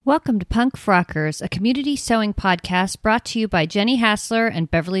Welcome to Punk Frockers, a community sewing podcast brought to you by Jenny Hassler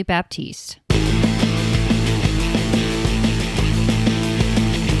and Beverly Baptiste.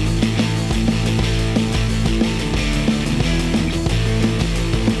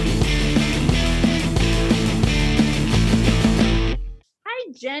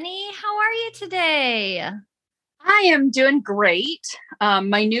 Hi, Jenny. How are you today? I am doing great.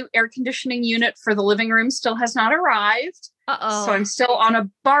 My new air conditioning unit for the living room still has not arrived. So I'm still on a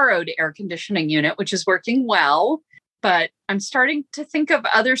borrowed air conditioning unit, which is working well. But I'm starting to think of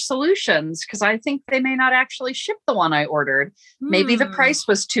other solutions because I think they may not actually ship the one I ordered. Maybe the price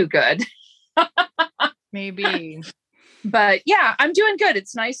was too good. Maybe. But yeah, I'm doing good.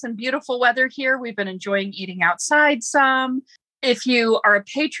 It's nice and beautiful weather here. We've been enjoying eating outside some. If you are a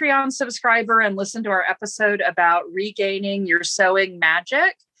Patreon subscriber and listen to our episode about regaining your sewing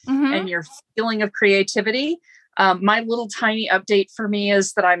magic and your feeling of creativity, my little tiny update for me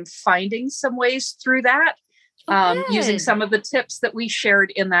is that I'm finding some ways through that using some of the tips that we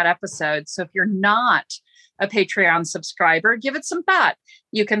shared in that episode. So if you're not a Patreon subscriber, give it some thought.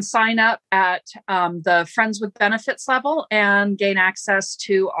 You can sign up at the Friends with Benefits level and gain access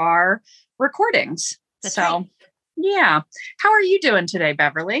to our recordings. That's right. Yeah. How are you doing today,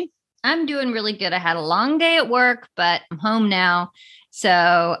 Beverly? I'm doing really good. I had a long day at work, but I'm home now.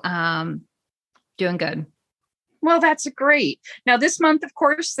 So doing good. Well, that's great. Now, this month, of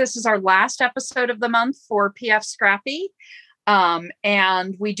course, this is our last episode of the month for PF Scrappy.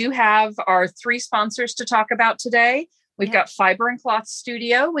 And we do have our three sponsors to talk about today. We've got Fiber and Cloth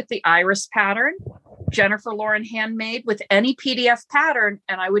Studio with the Iris pattern, Jennifer Lauren Handmade with any PDF pattern.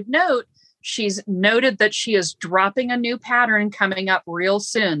 And I would note, she's noted that she is dropping a new pattern coming up real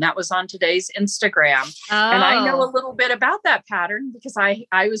soon. That was on today's Instagram. And I know a little bit about that pattern because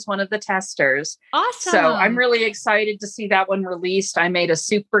I was one of the testers. Awesome. So I'm really excited to see that one released. I made a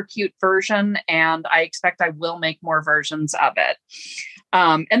super cute version and I expect I will make more versions of it.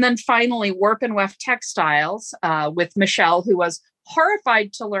 And then finally, Warp and Weft Textiles with Michelle, who was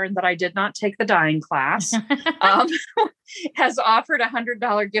horrified to learn that I did not take the dyeing class, has offered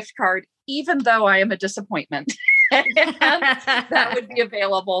 $100 gift card, even though I am a disappointment. And that would be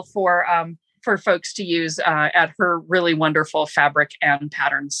available for folks to use at her really wonderful fabric and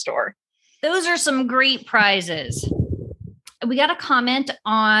pattern store. Those are some great prizes. We got a comment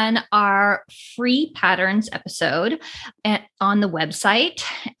on our free patterns episode on the website,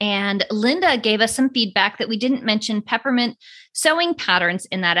 and Linda gave us some feedback that we didn't mention peppermint sewing patterns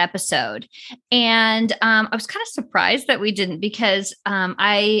in that episode. And I was kind of surprised that we didn't because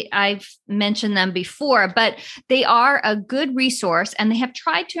I've mentioned them before, but they are a good resource and they have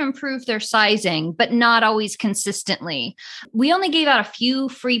tried to improve their sizing, but not always consistently. We only gave out a few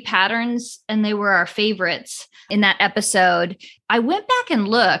free patterns and they were our favorites in that episode. I went back and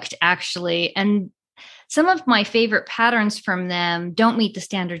looked actually, and some of my favorite patterns from them don't meet the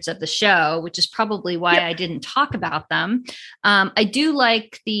standards of the show, which is probably why I didn't talk about them. I do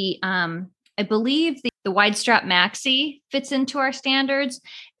like I believe the wide strap maxi fits into our standards.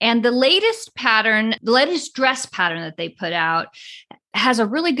 And the latest dress pattern that they put out has a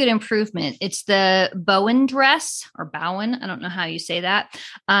really good improvement. It's the Bowen dress or Bowen. I don't know how you say that.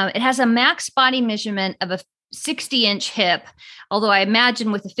 It has a max body measurement of a 60-inch hip, although I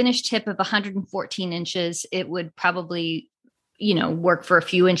imagine with a finished hip of 114 inches, it would probably, work for a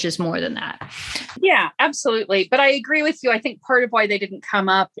few inches more than that. Yeah, absolutely. But I agree with you. I think part of why they didn't come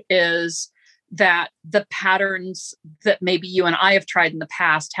up is that the patterns that maybe you and I have tried in the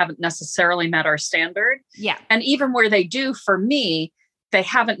past haven't necessarily met our standard. Yeah. And even where they do, for me, they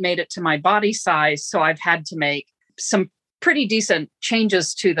haven't made it to my body size. So I've had to make some pretty decent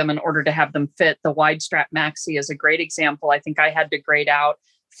changes to them in order to have them fit. The wide strap maxi is a great example. I think I had to grade out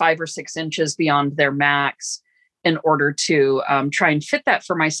 5 or 6 inches beyond their max in order to try and fit that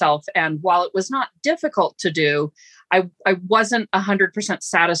for myself. And while it was not difficult to do, I wasn't 100%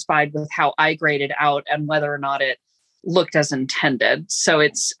 satisfied with how I graded out and whether or not it looked as intended. So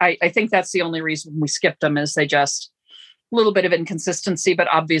I think that's the only reason we skipped them is they just little bit of inconsistency, but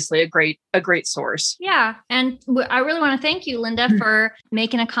obviously a great source. Yeah. And I really want to thank you, Linda, for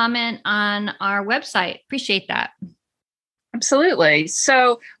making a comment on our website. Appreciate that. Absolutely.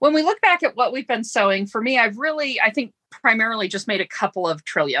 So when we look back at what we've been sewing, for me, I think primarily just made a couple of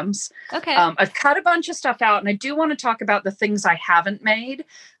trilliums. Okay. I've cut a bunch of stuff out and I do want to talk about the things I haven't made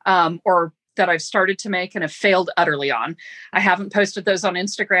or that I've started to make and have failed utterly on. I haven't posted those on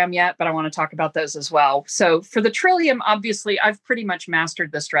Instagram yet, but I want to talk about those as well. So for the trillium, obviously, I've pretty much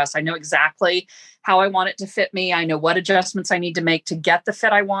mastered this dress. I know exactly how I want it to fit me. I know what adjustments I need to make to get the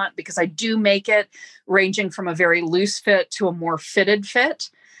fit I want because I do make it ranging from a very loose fit to a more fitted fit.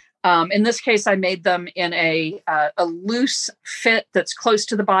 In this case, I made them in a loose fit that's close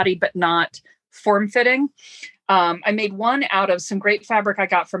to the body, but not form fitting. I made one out of some great fabric I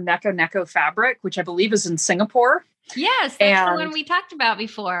got from Neko Neko Fabric, which I believe is in Singapore. Yes, that's the one we talked about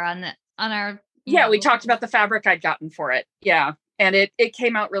before on our. Yeah, we talked about the fabric I'd gotten for it. Yeah. And it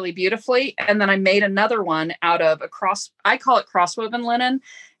came out really beautifully. And then I made another one out of I call it cross-woven linen.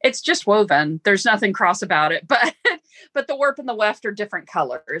 It's just woven. There's nothing cross about it, but the warp and the weft are different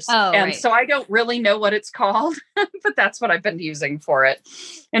colors. Oh, and right. So I don't really know what it's called, but that's what I've been using for it.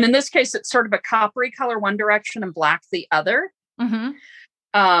 And in this case, it's sort of a coppery color one direction and black the other. Mm-hmm.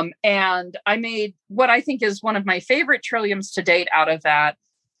 And I made what I think is one of my favorite trilliums to date out of that.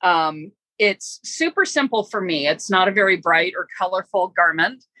 It's super simple for me. It's not a very bright or colorful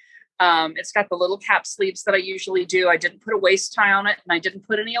garment. It's got the little cap sleeves that I usually do. I didn't put a waist tie on it, and I didn't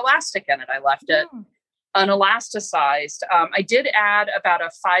put any elastic in it. I left it unelasticized. I did add about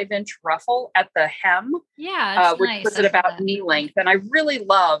a 5-inch ruffle at the hem, which nice. was at about knee length. And I really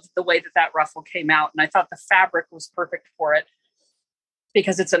love the way that ruffle came out. And I thought the fabric was perfect for it,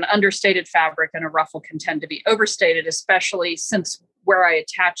 because it's an understated fabric and a ruffle can tend to be overstated, especially since where I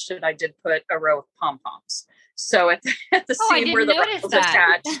attached it, I did put a row of pom-poms. So at the seam where the ruffle's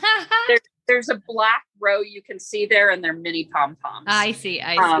attached, there's a black row you can see there, and they're mini pom-poms. I see.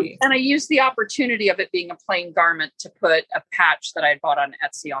 And I used the opportunity of it being a plain garment to put a patch that I bought on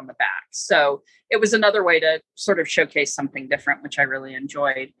Etsy on the back. So it was another way to sort of showcase something different, which I really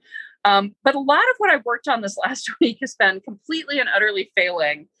enjoyed. But a lot of what I've worked on this last week has been completely and utterly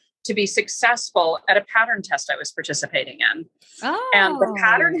failing to be successful at a pattern test I was participating in. And the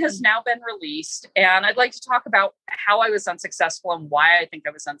pattern has now been released. And I'd like to talk about how I was unsuccessful and why I think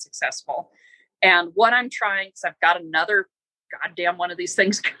I was unsuccessful. And what I'm trying, because I've got another goddamn one of these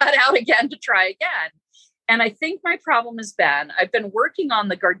things cut out again to try again. And I think my problem has been, I've been working on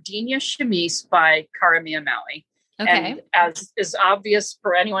the Gardenia Chemise by Cara Mia Maui. Okay. And as is obvious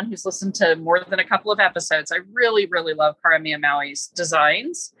for anyone who's listened to more than a couple of episodes, I really, really love Cara Mia Maui's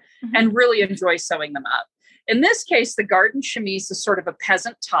designs and really enjoy sewing them up. In this case, the garden chemise is sort of a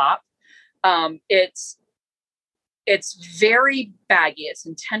peasant top. It's very baggy. It's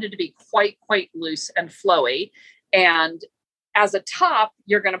intended to be quite loose and flowy. And as a top,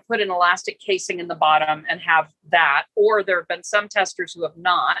 you're going to put an elastic casing in the bottom and have that. Or there have been some testers who have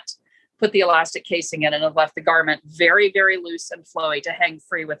not put the elastic casing in and have left the garment very, very loose and flowy to hang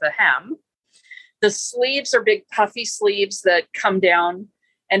free with a hem. The sleeves are big puffy sleeves that come down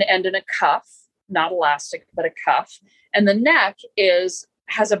and end in a cuff, not elastic, but a cuff. And the neck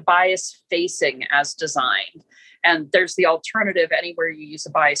has a bias facing as designed. And there's the alternative anywhere you use a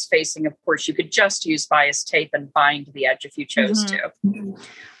bias facing. Of course, you could just use bias tape and bind the edge if you chose to.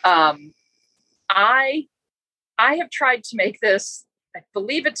 I have tried to make this, I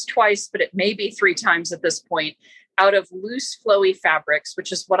believe it's twice, but it may be 3 times at this point, out of loose, flowy fabrics,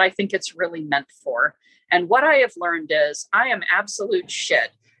 which is what I think it's really meant for. And what I have learned is I am absolute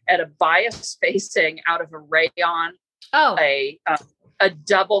shit at a bias facing out of a rayon, a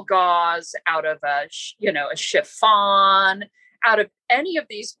double gauze, out of a chiffon, out of any of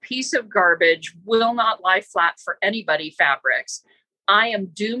these piece of garbage will not lie flat for anybody fabrics. I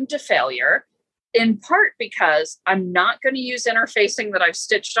am doomed to failure, in part because I'm not going to use interfacing that I've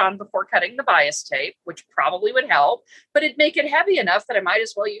stitched on before cutting the bias tape, which probably would help, but it'd make it heavy enough that I might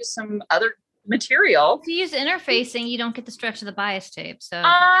as well use some other material. If you use interfacing, you don't get the stretch of the bias tape. So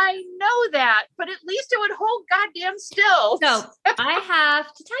I know that, but at least it would hold goddamn still. So I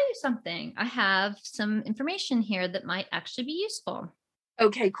have to tell you something. I have some information here that might actually be useful.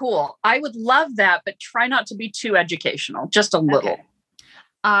 Okay, cool. I would love that, but try not to be too educational, just a little. Okay.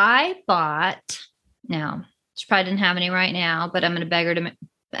 I bought, now, she probably didn't have any right now, but I'm going to beg her to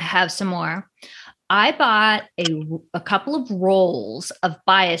have some more. I bought a couple of rolls of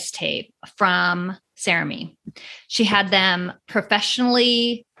bias tape from Cerame. She had them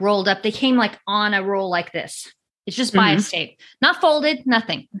professionally rolled up. They came like on a roll like this. It's just bias tape, not folded,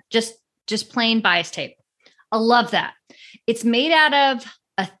 nothing, just plain bias tape. I love that. It's made out of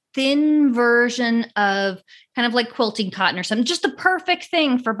a thin version of kind of like quilting cotton or something, just the perfect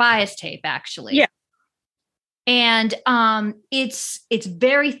thing for bias tape, actually. Yeah. And it's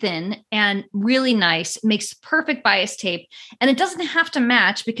very thin and really nice. It makes perfect bias tape, and it doesn't have to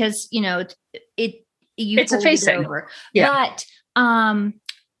match because it's a facing over. Yeah. But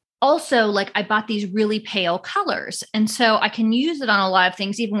also, like, I bought these really pale colors, and so I can use it on a lot of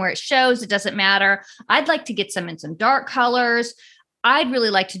things, even where it shows. It doesn't matter. I'd like to get some in some dark colors. I'd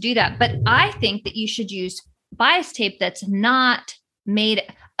really like to do that, but I think that you should use bias tape that's not made.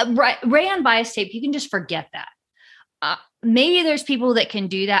 Rayon bias tape, you can just forget that. maybe there's people that can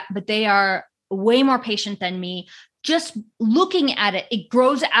do that, but they are way more patient than me. Just looking at it, it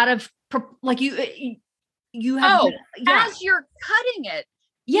grows out of like you have. As you're cutting it.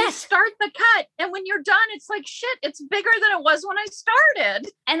 Yes. You start the cut, and when you're done, it's like, shit, it's bigger than it was when I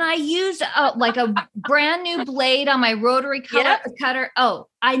started. And I use like a brand new blade on my rotary cutter. Oh,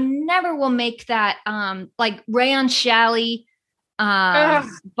 I never will make that like rayon challis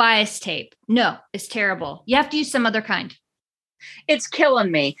bias tape. No, it's terrible. You have to use some other kind. It's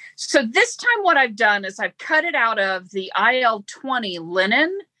killing me. So this time what I've done is I've cut it out of the IL-20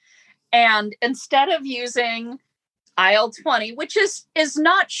 linen, and instead of using IL-20, which is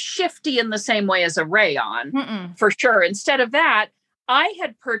not shifty in the same way as a rayon, for sure. Instead of that, I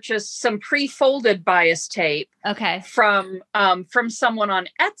had purchased some pre-folded bias tape from someone on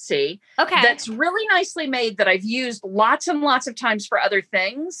Etsy that's really nicely made that I've used lots and lots of times for other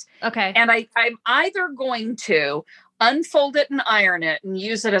things. And I'm either going to unfold it and iron it and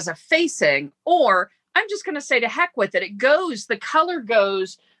use it as a facing, or I'm just going to say to heck with it. The color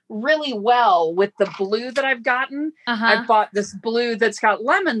goes really well with the blue that I've gotten. I bought this blue that's got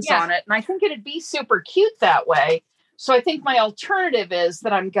lemons on it, and I think it'd be super cute that way. So I think my alternative is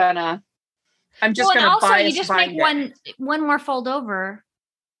that I'm just gonna also bias you just bind make one more fold over.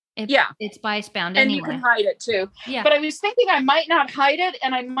 It's bias bound and anyway. you can hide it too. But I was thinking I might not hide it,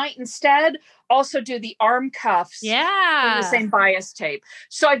 and I might instead also do the arm cuffs in the same bias tape.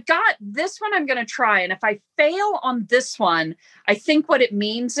 So I've got this one I'm going to try, and if I fail on this one, I think what it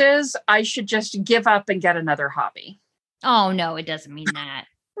means is I should just give up and get another hobby. Oh no, it doesn't mean that.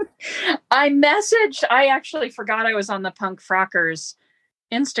 I actually forgot I was on the Punk Frockers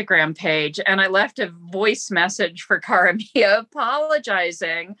Instagram page, and I left a voice message for Karamia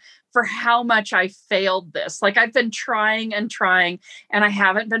apologizing for how much I failed this. Like, I've been trying and trying, and I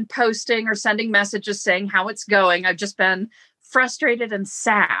haven't been posting or sending messages saying how it's going. I've just been frustrated and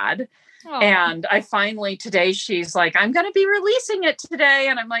sad. And I finally, today, she's like, I'm going to be releasing it today.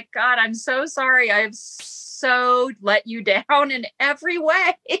 And I'm like, God, I'm so sorry. I have so let you down in every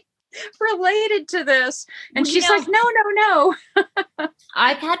way related to this. And she's like, no.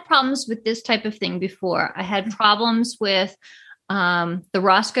 I've had problems with this type of thing before. I had problems with the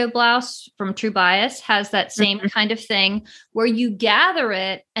Roscoe blouse from True Bias has that same kind of thing where you gather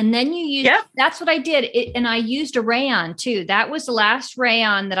it and then you use, that's what I did. And I used a rayon too. That was the last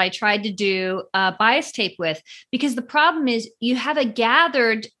rayon that I tried to do bias tape with, because the problem is you have a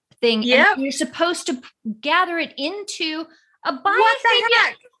gathered thing and you're supposed to gather it into a bias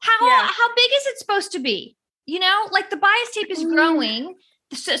tape. How big is it supposed to be? You know, like the bias tape is growing.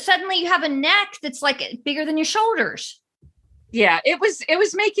 So suddenly you have a neck that's like bigger than your shoulders. Yeah, it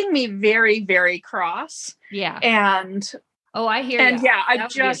was making me very, very cross. Yeah. And I hear and I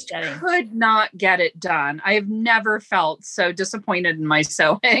just could not get it done. I have never felt so disappointed in my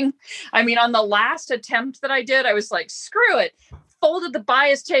sewing. I mean, on the last attempt that I did, I was like, screw it. Folded the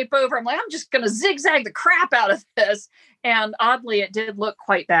bias tape over. I'm like, I'm just going to zigzag the crap out of this. And oddly, it did look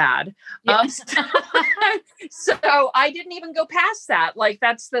quite bad. So I didn't even go past that. Like,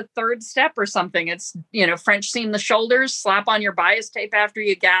 that's the third step or something. It's, French seam the shoulders, slap on your bias tape after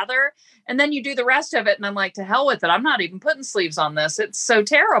you gather, and then you do the rest of it. And I'm like, to hell with it. I'm not even putting sleeves on this. It's so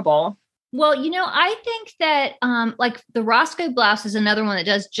terrible. Well, I think that like the Roscoe blouse is another one that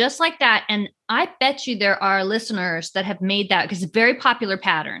does just like that. And I bet you there are listeners that have made that because it's a very popular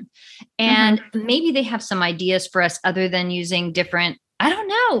pattern. And maybe they have some ideas for us other than using different, I don't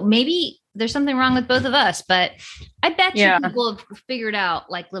know, maybe there's something wrong with both of us, but I bet you people have figured out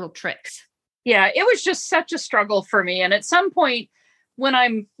like little tricks. Yeah, it was just such a struggle for me. And at some point when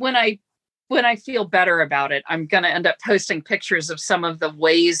I feel better about it, I'm going to end up posting pictures of some of the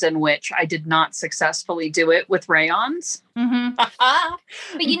ways in which I did not successfully do it with rayons. But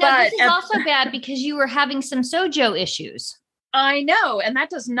this is also bad because you were having some Sojo issues. I know. And that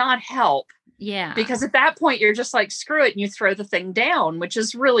does not help. Yeah. Because at that point, you're just like, screw it. And you throw the thing down, which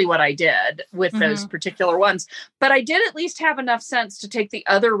is really what I did with those particular ones. But I did at least have enough sense to take the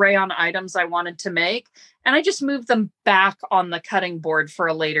other rayon items I wanted to make, and I just moved them back on the cutting board for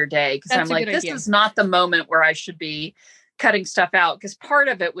a later day. Because I'm like, this is not the moment where I should be cutting stuff out. Because part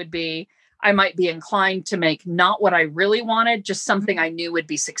of it would be, I might be inclined to make not what I really wanted, just something I knew would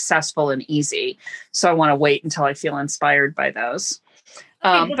be successful and easy. So I want to wait until I feel inspired by those.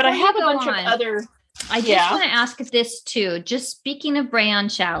 But I have a bunch of other. I just want to ask this too. Just speaking of rayon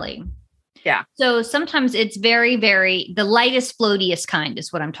challis. Yeah. So sometimes it's very, very, the lightest, floatiest kind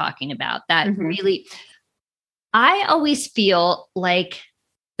is what I'm talking about. That really, I always feel like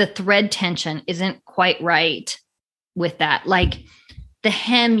the thread tension isn't quite right with that. Like the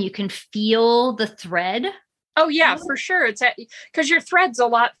hem, you can feel the thread Oh yeah, for sure. It's because your thread's a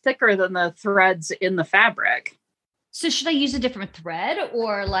lot thicker than the threads in the fabric. So should I use a different thread,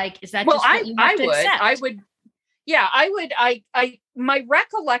 or like, is that Well, just what you have to accept? I would, yeah, I would, my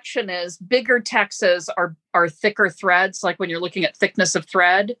recollection is bigger Texas are thicker threads. Like when you're looking at thickness of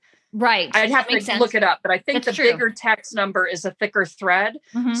thread, Right. I'd have to look it up, but I think That's the true. bigger text number is a thicker thread.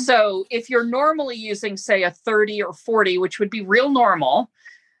 Mhm. So if you're normally using, say, a 30 or 40, which would be real normal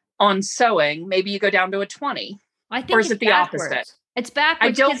on sewing, maybe you go down to a 20. I think Or is it the backwards. opposite? It's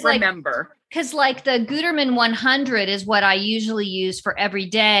backwards. I don't remember. Because like the Gutermann 100 is what I usually use for every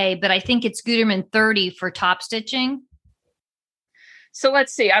day, but I think it's Gutermann 30 for top stitching. So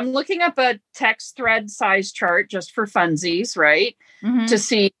let's see. I'm looking up a text thread size chart just for funsies, right? Mhm. To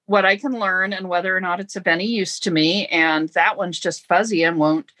see what I can learn and whether or not it's of any use to me. And that one's just fuzzy and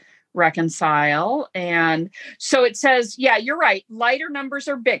won't reconcile. And so it says, yeah, you're right. Lighter numbers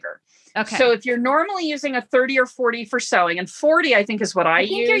are bigger. Okay. So if you're normally using a 30 or 40 for sewing, and 40, I think is what I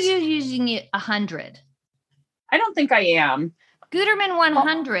think use. you're using it 100. I don't think I am. Gutermann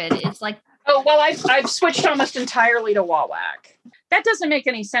 100 is like, Oh, well, I've switched almost entirely to Wawak. That doesn't make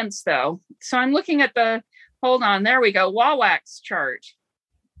any sense, though. So I'm looking at hold on, there we go, Wawak's chart.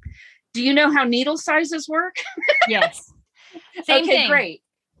 Do you know how needle sizes work? yes. Same okay, thing. great.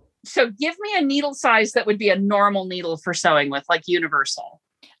 So give me a needle size that would be a normal needle for sewing with, like universal.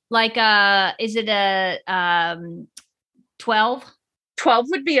 Like, is it a 12? 12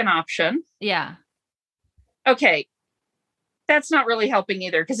 would be an option. Yeah. Okay. That's not really helping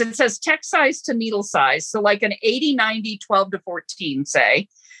either because it says text size to needle size. So like an 80, 90, 12 to 14, say,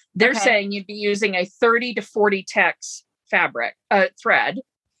 they're saying you'd be using a 30 to 40 text fabric thread.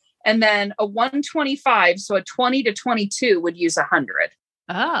 And then a 125, so a 20 to 22 would use 100.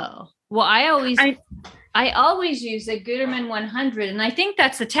 Oh, well, I always use a Gutermann 100, and I think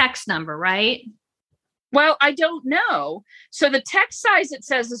that's the text number, right? Well, I don't know. So the text size, it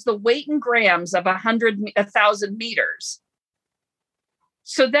says, is the weight in grams of 1,000 meters.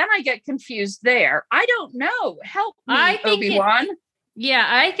 So then I get confused there. I don't know. Help me, Obi-Wan. Yeah,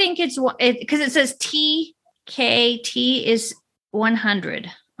 I think it's because it says TKT is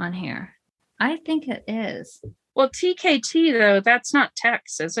 100 on here. I think it is. Well, TKT, though, that's not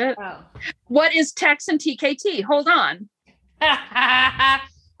text, is it? Oh. What is text and TKT? Hold on.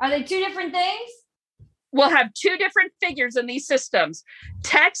 Are they two different things? We'll have two different figures in these systems.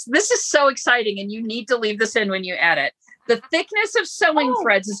 Text, this is so exciting, and you need to leave this in when you edit. The thickness of sewing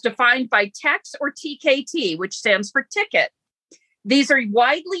threads is defined by text or TKT, which stands for ticket. These are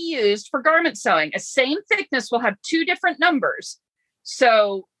widely used for garment sewing. A same thickness will have two different numbers.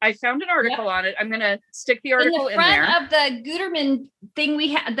 So I found an article on it. I'm going to stick the article in there. In the front of the Gutermann thing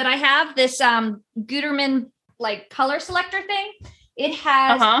that I have, this Gutermann like color selector thing, it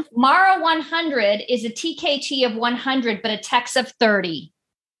has Mara 100 is a TKT of 100, but a text of 30.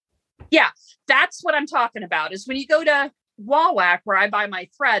 Yeah, that's what I'm talking about is when you go to Wawak, where I buy my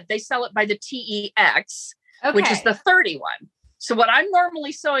thread, they sell it by the TEX, which is the 30 one. So what I'm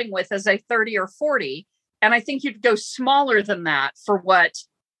normally sewing with is a 30 or 40. And I think you'd go smaller than that for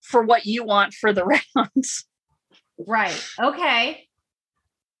what you want for the rounds. Right. Okay.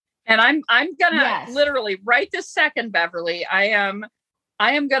 And I'm gonna literally right this second, Beverly, I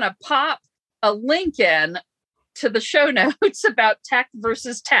am gonna pop a link in to the show notes about tech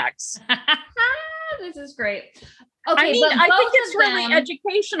versus text. This is great. Okay, I mean, I think it's really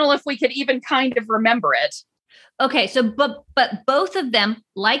educational if we could even kind of remember it. Okay, so but both of them,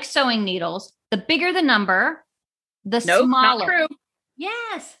 like sewing needles, the bigger the number, the smaller. Not true.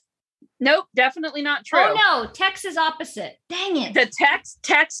 Yes. Nope, definitely not true. Oh no, text is opposite. Dang it. The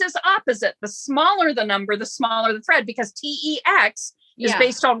text is opposite. The smaller the number, the smaller the thread, because TEX is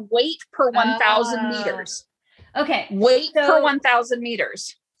based on weight per 1,000 meters. Okay. Weight per 1,000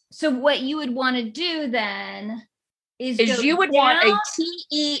 meters. So what you would want to do then is you would want a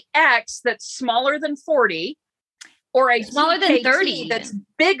TEX that's smaller than 40 or a smaller than 30 that's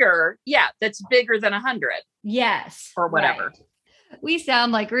bigger. Yeah, that's bigger than 100. Yes. Or whatever. Right. We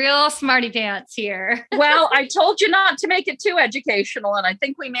sound like real smarty pants here. Well, I told you not to make it too educational, and I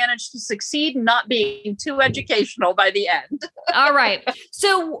think we managed to succeed in not being too educational by the end. All right.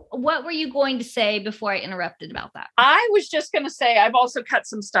 So what were you going to say before I interrupted about that? I was just going to say I've also cut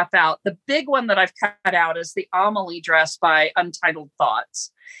some stuff out. The big one that I've cut out is the Amelie dress by Untitled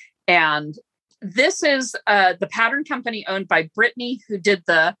Thoughts. And this is the pattern company owned by Brittany, who did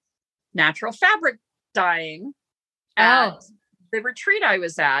the natural fabric dyeing at the retreat I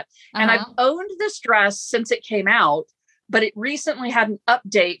was at. And I've owned this dress since it came out, but it recently had an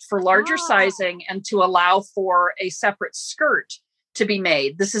update for larger sizing and to allow for a separate skirt to be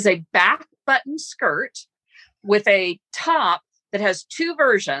made. This is a back button skirt. with a top that has two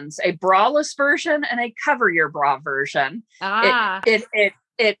versions, a braless version and a cover your bra version.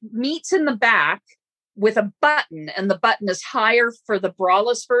 It meets in the back with a button, and the button is higher for the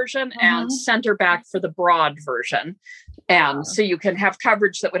braless version and center back for the broad version. And so you can have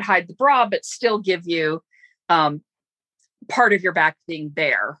coverage that would hide the bra, but still give you part of your back being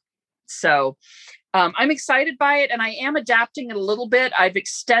bare. So I'm excited by it, and I am adapting it a little bit. I've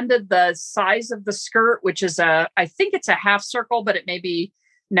extended the size of the skirt, which is I think it's a half circle, but it may be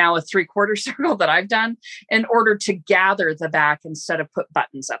now a 3/4 circle that I've done, in order to gather the back instead of put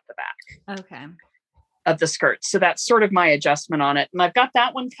buttons up the back. Okay. Of the skirt. So that's sort of my adjustment on it. And I've got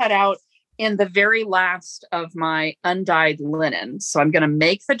that one cut out in the very last of my undyed linen. So I'm going to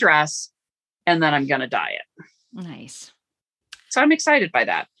make the dress and then I'm going to dye it. Nice. So I'm excited by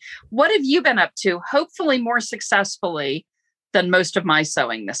that. What have you been up to? Hopefully more successfully than most of my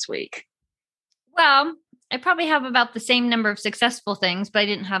sewing this week. Well, I probably have about the same number of successful things, but I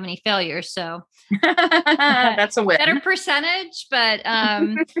didn't have any failures. So that's a win. Better percentage. But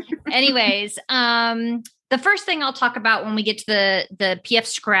anyways, the first thing I'll talk about when we get to the PF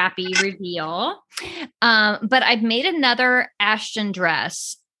Scrappy reveal. But I've made another Ashton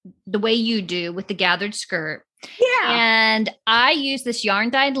dress the way you do with the gathered skirt. Yeah. And I use this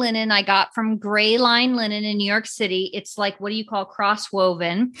yarn dyed linen I got from Gray Line Linen in New York City. It's like, what do you call cross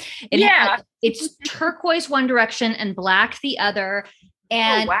woven? It's turquoise one direction and black the other.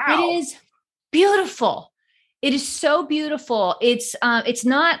 And it is beautiful. It is so beautiful. It's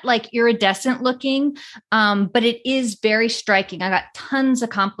not like iridescent looking, but it is very striking. I got tons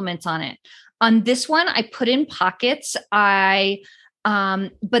of compliments on it. On this one, I put in pockets. I have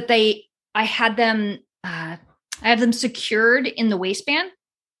them secured in the waistband.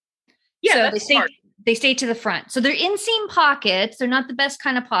 Yeah, so that's smart. They stay to the front. So they're inseam pockets. They're not the best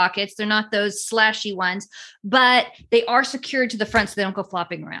kind of pockets. They're not those slashy ones, but they are secured to the front so they don't go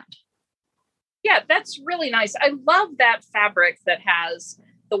flopping around. Yeah, that's really nice. I love that fabric that has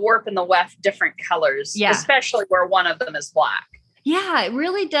the warp and the weft different colors, especially where one of them is black. Yeah, it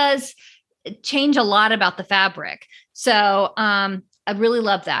really does change a lot about the fabric. So I really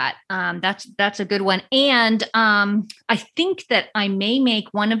love that. That's a good one. And I think that I may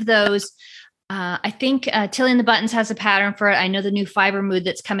make one of those. I think Tilly and the Buttons has a pattern for it. I know the new Fiber Mood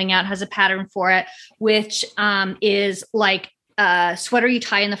that's coming out has a pattern for it, which is like a sweater you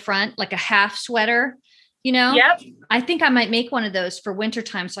tie in the front, like a half sweater, Yep. I think I might make one of those for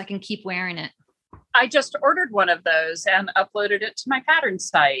wintertime so I can keep wearing it. I just ordered one of those and uploaded it to my pattern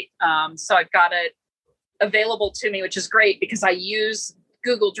site. So I've got it available to me, which is great because I use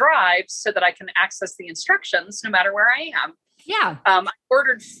Google Drive so that I can access the instructions no matter where I am. Yeah. I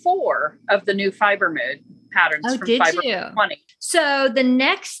ordered 4 of the new Fiber Mood patterns from Fiber 20. So the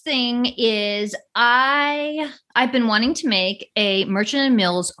next thing is I've been wanting to make a Merchant &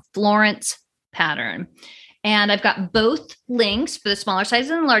 Mills Florence pattern. And I've got both links for the smaller sizes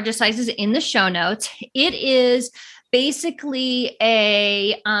and larger sizes in the show notes. It is basically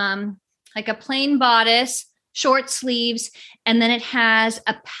like a plain bodice, short sleeves, and then it has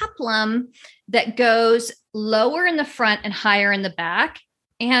a peplum that goes lower in the front and higher in the back.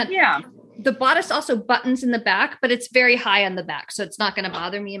 And the bodice also buttons in the back, but it's very high on the back. So it's not going to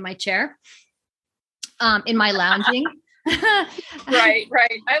bother me in my chair, in my lounging. Right.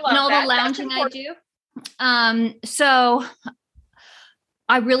 I love all the lounging I do. So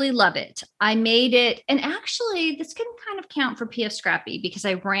I really love it. I made it. And actually, this can kind of count for PF Scrappy because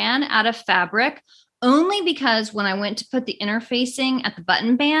I ran out of fabric only because when I went to put the interfacing at the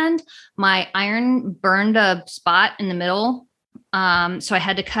button band, my iron burned a spot in the middle. So I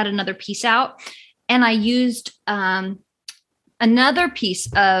had to cut another piece out. And I used another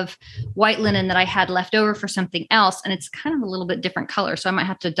piece of white linen that I had left over for something else. And it's kind of a little bit different color. So I might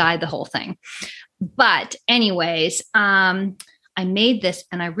have to dye the whole thing. But anyways, I made this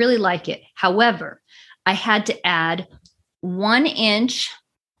and I really like it. However, I had to add 1 inch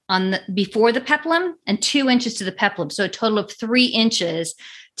before the peplum and 2 inches to the peplum. So a total of 3 inches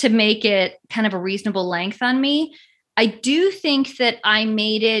to make it kind of a reasonable length on me. I do think that I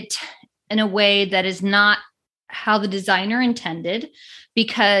made it in a way that is not how the designer intended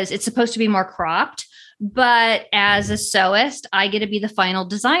because it's supposed to be more cropped. But as a sewist, I get to be the final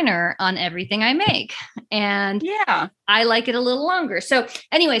designer on everything I make. And I like it a little longer. So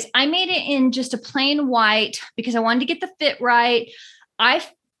anyways, I made it in just a plain white because I wanted to get the fit right.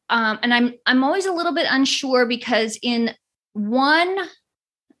 And I'm always a little bit unsure because in one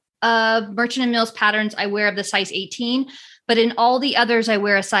of Merchant & Mills patterns, I wear the size 18, but in all the others, I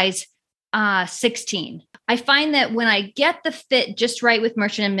wear a size 16. I find that when I get the fit just right with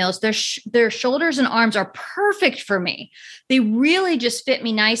Merchant and Mills, their shoulders and arms are perfect for me. They really just fit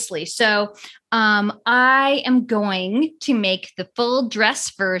me nicely. So I am going to make the full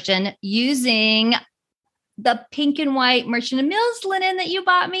dress version using the pink and white Merchant and Mills linen that you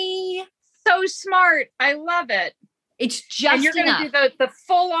bought me. So smart. I love it. It's just and you're going to do the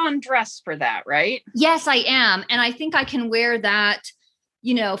full-on dress for that, right? Yes, I am. And I think I can wear that,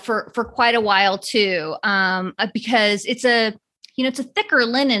 for quite a while too, because it's a thicker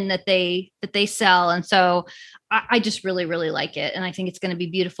linen that they sell. And so I just really, really like it. And I think it's going to be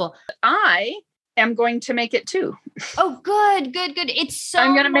beautiful. I am going to make it too. Oh, good. It's so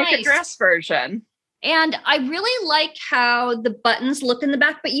I'm going to nice. make a dress version. And I really like how the buttons look in the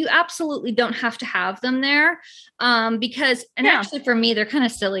back, but you absolutely don't have to have them there actually for me, they're kind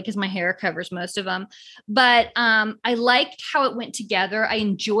of silly because my hair covers most of them. But I liked how it went together. I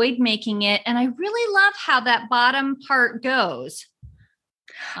enjoyed making it. And I really love how that bottom part goes.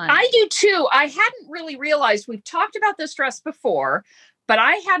 I do too. I hadn't really realized, we've talked about this dress before, but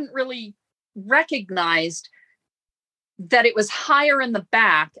I hadn't really recognized that it was higher in the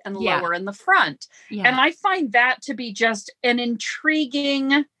back and lower in the front. Yeah. And I find that to be just an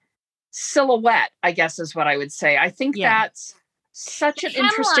intriguing silhouette, I guess is what I would say. I think that's such an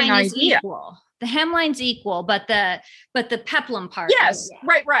interesting idea. The hemline's equal, but the peplum part. Yes,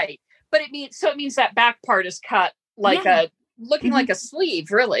 right. But it means that back part is cut like looking like a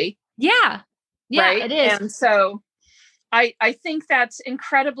sleeve, really. Yeah. Yeah, right? It is. And so I think that's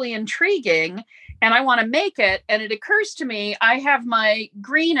incredibly intriguing. And I want to make it. And it occurs to me, I have my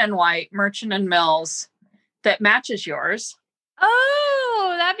green and white Merchant and Mills that matches yours.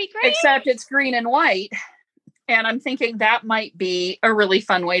 Oh, that'd be great. Except it's green and white. And I'm thinking that might be a really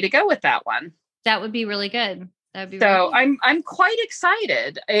fun way to go with that one. That would be really good. I'm quite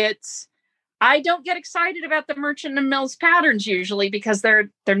excited. I don't get excited about the Merchant and Mills patterns usually because they're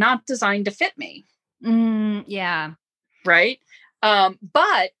not designed to fit me. Yeah. Right.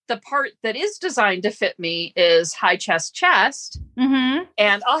 But the part that is designed to fit me is high chest. Mm-hmm.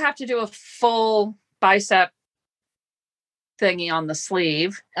 And I'll have to do a full bicep thingy on the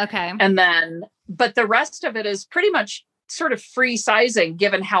sleeve. Okay. But the rest of it is pretty much sort of free sizing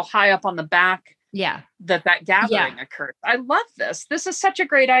given how high up on the back that gathering occurs. I love this. This is such a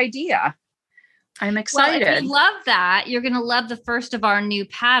great idea. I'm excited. Well, if you love that, you're going to love the first of our new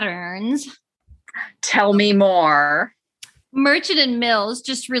patterns. Tell me more. Merchant and Mills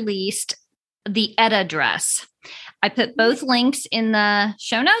just released the Etta dress. I put both links in the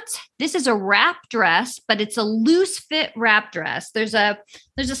show notes. This is a wrap dress, but it's a loose fit wrap dress. There's a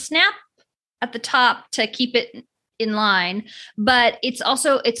snap at the top to keep it in line, but it's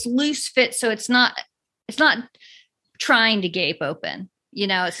loose fit. So it's not trying to gape open,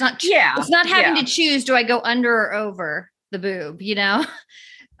 it's not, it's not having to choose. Do I go under or over the boob,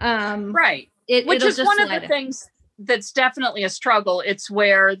 right. Which is one of the things that's definitely a struggle. It's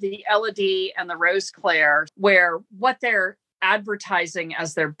where the Elodie and the Rose Claire, where what they're advertising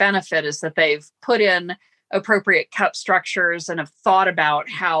as their benefit is that they've put in appropriate cup structures and have thought about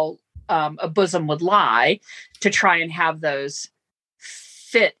how a bosom would lie to try and have those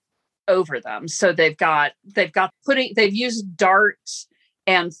fit over them. So they've used darts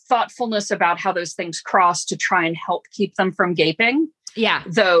and thoughtfulness about how those things cross to try and help keep them from gaping. Yeah.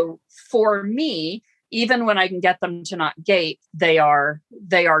 Though for me, even when I can get them to not gape, they are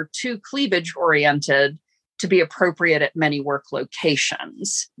too cleavage oriented to be appropriate at many work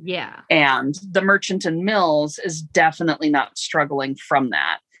locations. Yeah. And the Merchant and Mills is definitely not struggling from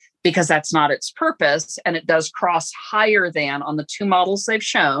that because that's not its purpose. And it does cross higher than on the two models they've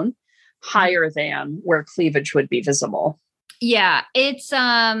shown, higher than where cleavage would be visible. Yeah. It's,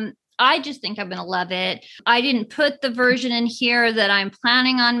 I just think I'm going to love it. I didn't put the version in here that I'm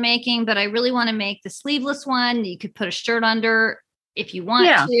planning on making, but I really want to make the sleeveless one. You could put a shirt under if you want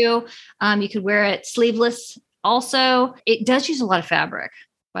to. You could wear it sleeveless also. It does use a lot of fabric,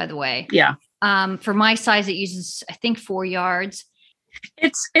 by the way. Yeah. For my size, it uses, I think, 4 yards.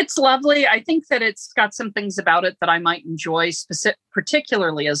 It's lovely. I think that it's got some things about it that I might enjoy,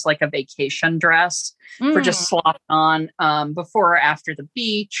 particularly as like a vacation dress for just slopping on before or after the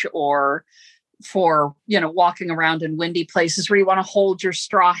beach, or for, walking around in windy places where you want to hold your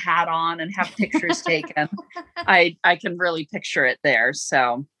straw hat on and have pictures taken. I can really picture it there.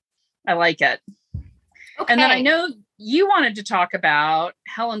 So I like it. Okay. And then I know you wanted to talk about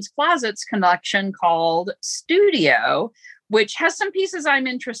Helen's Closet's collection called Studio, which has some pieces I'm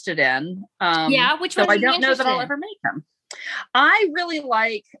interested in. Which ones? I don't know that I'll ever make them. I really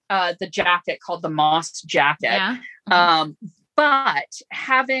like the jacket called the Moss jacket. Yeah. But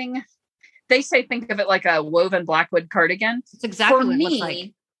having they say think of it like a woven Blackwood cardigan. It's exactly For what it me, looks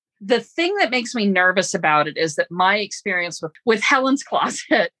like. the thing that makes me nervous about it is that my experience with Helen's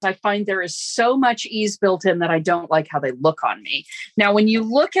Closet, I find there is so much ease built in that I don't like how they look on me. Now, when you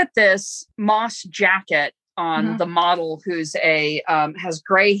look at this moss jacket on the model who's has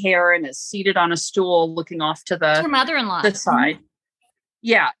gray hair and is seated on a stool looking off to It's her mother-in-law. the side.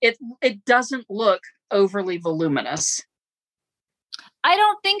 Yeah, it doesn't look overly voluminous. I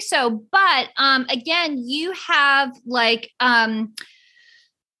don't think so. But again, you have like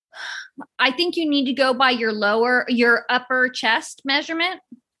I think you need to go by your upper chest measurement.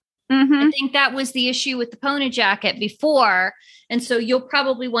 I think that was the issue with the Pona jacket before. And so you'll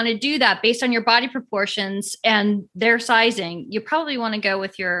probably want to do that based on your body proportions and their sizing. You probably want to go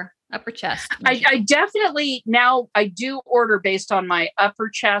with your upper chest. I definitely, now I do order based on my upper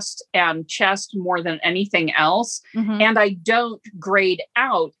chest and chest more than anything else. And I don't grade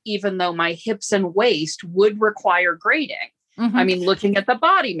out, even though my hips and waist would require grading. I mean, looking at the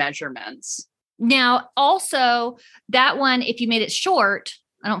body measurements. Now, also that one, if you made it short,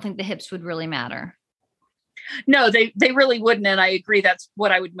 I don't think the hips would really matter. No, they really wouldn't. And I agree. That's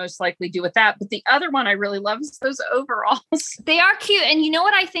what I would most likely do with that. But the other one I really love is those overalls. They are cute. And you know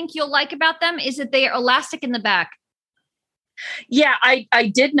what I think you'll like about them is that they are elastic in the back. Yeah,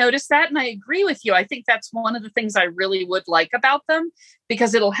 I did notice that. And I agree with you. I think that's one of the things I really would like about them,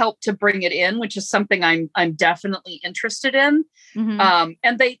 because it'll help to bring it in, which is something I'm definitely interested in.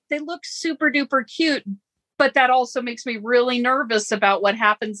 And they look super duper cute. But that also makes me really nervous about what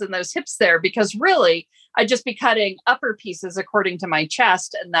happens in those hips there, because really I'd just be cutting upper pieces according to my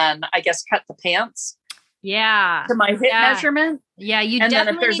chest and then I guess cut the pants. Yeah. To my hip measurement. Yeah. You and definitely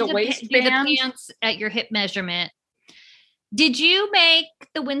then if there's need a waistband, do the pants at your hip measurement. Did you make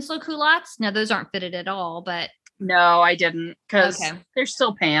the Winslow culottes? No, those aren't fitted at all, but. No, I didn't, because they're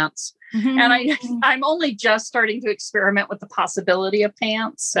still pants. And I'm only just starting to experiment with the possibility of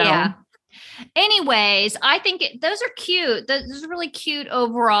pants. So. Yeah. Anyways, I think those are cute. Those are really cute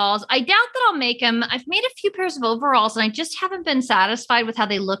overalls. I doubt that I'll make them. I've made a few pairs of overalls and I just haven't been satisfied with how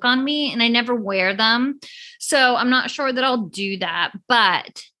they look on me, and I never wear them. So I'm not sure that I'll do that,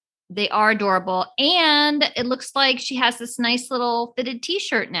 but they are adorable. And it looks like she has this nice little fitted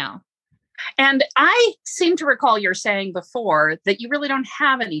t-shirt now. And I seem to recall you're saying before that you really don't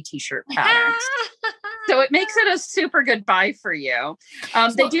have any t-shirt patterns. So it makes it a super good buy for you.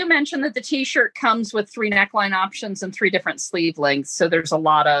 They do mention that the t-shirt comes with 3 neckline options and 3 different sleeve lengths. So there's a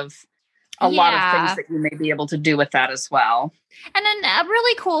lot of things that you may be able to do with that as well. And then a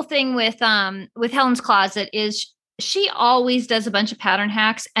really cool thing with Helen's Closet is she always does a bunch of pattern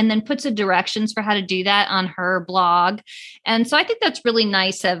hacks and then puts the directions for how to do that on her blog. And so I think that's really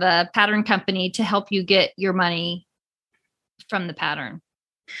nice of a pattern company to help you get your money from the pattern.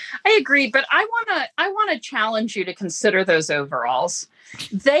 I agree, but I want to challenge you to consider those overalls.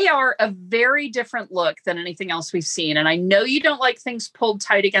 They are a very different look than anything else we've seen. And I know you don't like things pulled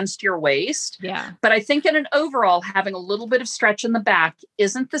tight against your waist. Yeah. But I think in an overall, having a little bit of stretch in the back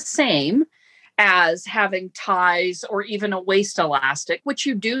isn't the same as having ties or even a waist elastic, which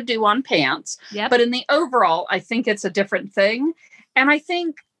you do on pants. Yep. But in the overall, I think it's a different thing. And I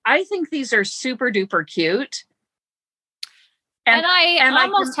think these are super duper cute. And I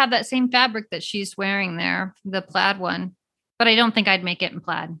almost have that same fabric that she's wearing there, the plaid one, but I don't think I'd make it in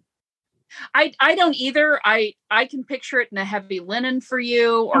plaid. I don't either. I can picture it in a heavy linen for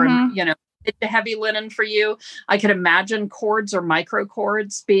you, or, the heavy linen for you. I could imagine cords or micro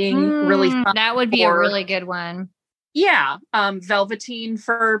cords being really fun. That would be a really good one. Yeah. Velveteen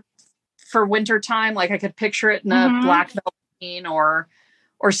for winter time. Like I could picture it in a black velveteen or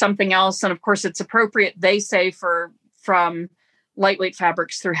something else. And of course it's appropriate, they say, from lightweight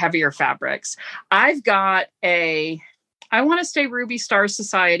fabrics through heavier fabrics. I've got I want to say Ruby Star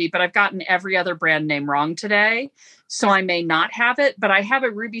Society, but I've gotten every other brand name wrong today. So I may not have it, but I have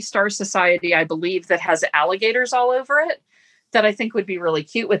a Ruby Star Society, I believe, that has alligators all over it that I think would be really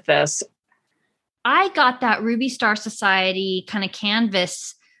cute with this. I got that Ruby Star Society kind of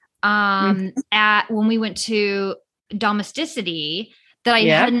canvas at when we went to Domesticity, that I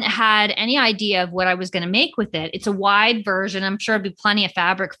hadn't had any idea of what I was going to make with it. It's a wide version. I'm sure there'd be plenty of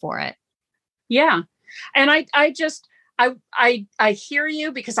fabric for it. Yeah. And I hear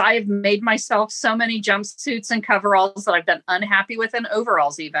you, because I have made myself so many jumpsuits and coveralls that I've been unhappy with, and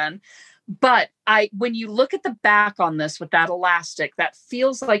overalls even. But when you look at the back on this with that elastic, that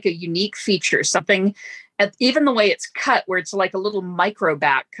feels like a unique feature, something. And even the way it's cut, where it's like a little micro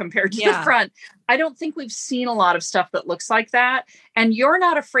back compared to the front. I don't think we've seen a lot of stuff that looks like that. And you're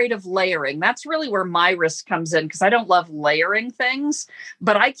not afraid of layering. That's really where my risk comes in, because I don't love layering things,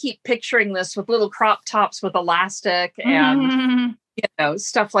 but I keep picturing this with little crop tops with elastic and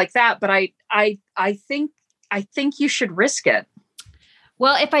stuff like that. But I think you should risk it.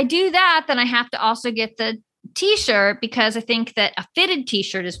 Well, if I do that, then I have to also get the t-shirt, because I think that a fitted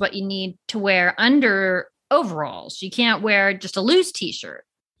t-shirt is what you need to wear under overalls. You can't wear just a loose t-shirt.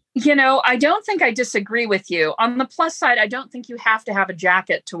 I don't think I disagree with you. On the plus side, I don't think you have to have a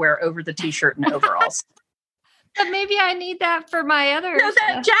jacket to wear over the t-shirt and overalls. But maybe I need that for my other No,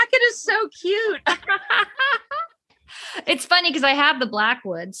 that jacket is so cute. It's funny because I have the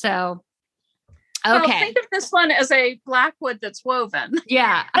Blackwood, so okay. Well, think of this one as a Blackwood that's woven.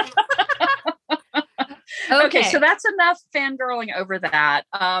 Yeah. Okay, so that's enough fangirling over that.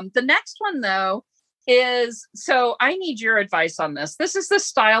 The next one, though, is, so I need your advice on this. This is the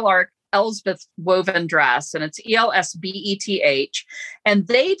Style Arc Elsbeth woven dress, and it's ELSBETH. And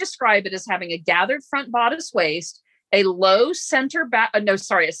they describe it as having a gathered front bodice waist, a low center back,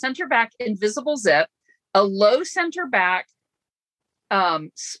 a center back invisible zip, a low center back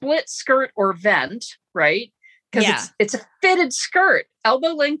split skirt or vent, right? Because it's a fitted skirt,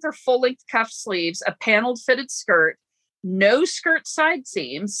 elbow length or full length cuff sleeves, a paneled fitted skirt, no skirt side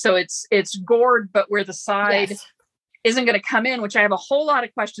seams. So it's gored, but where the side isn't going to come in, which I have a whole lot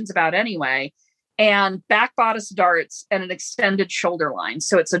of questions about anyway, and back bodice darts and an extended shoulder line.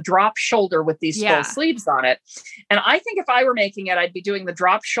 So it's a drop shoulder with these full sleeves on it. And I think if I were making it, I'd be doing the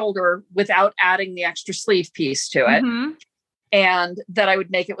drop shoulder without adding the extra sleeve piece to it. Mm-hmm. And that I would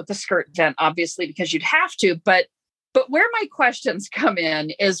make it with the skirt vent, obviously, because you'd have to. But where my questions come in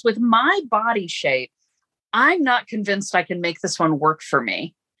is with my body shape, I'm not convinced I can make this one work for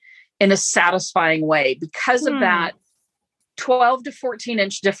me in a satisfying way because of that 12 to 14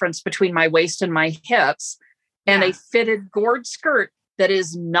 inch difference between my waist and my hips and a fitted gored skirt that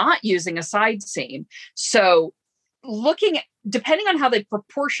is not using a side seam. So depending on how they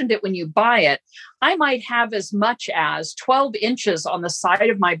proportioned it when you buy it, I might have as much as 12 inches on the side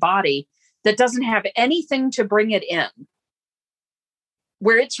of my body that doesn't have anything to bring it in,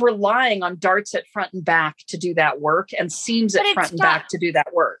 where it's relying on darts at front and back to do that work and seams at front and back to do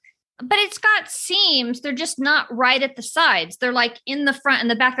that work. But it's got seams. They're just not right at the sides. They're like in the front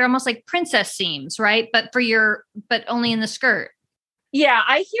and the back. They're almost like princess seams, right? But only in the skirt. Yeah,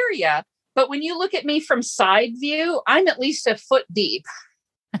 I hear you. But when you look at me from side view, I'm at least a foot deep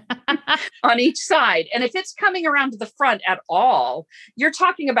on each side. And if it's coming around to the front at all, you're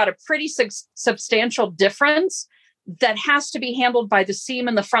talking about a pretty substantial difference that has to be handled by the seam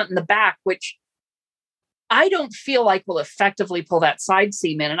in the front and the back, which I don't feel like will effectively pull that side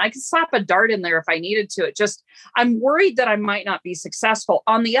seam in. And I could slap a dart in there if I needed to. I'm worried that I might not be successful.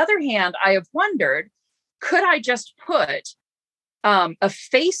 On the other hand, I have wondered, could I just put a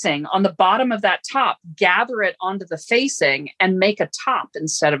facing on the bottom of that top, gather it onto the facing and make a top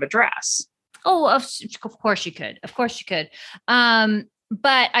instead of a dress? Oh, of course you could. Of course you could.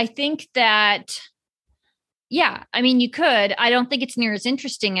 But I think that, you could. I don't think it's near as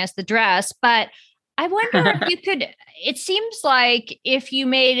interesting as the dress, but I wonder if you could, it seems like if you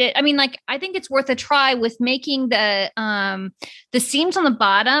made it, I think it's worth a try with making the seams on the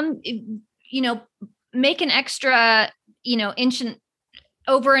bottom, make an extra,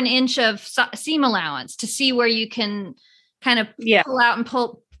 over an inch of seam allowance to see where you can kind of pull out and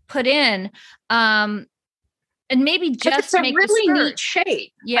put in. And maybe just make a really neat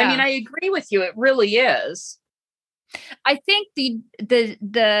shape. Yeah. I agree with you. It really is. I think the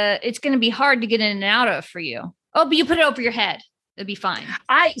it's going to be hard to get in and out of for you. Oh, but you put it over your head. It'd be fine.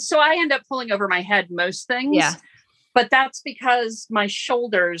 I end up pulling over my head most things. Yeah. But that's because my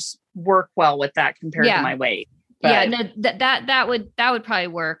shoulders work well with that compared to my weight. But that would probably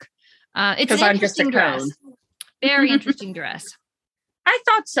work. It's an interesting dress. Very interesting dress. I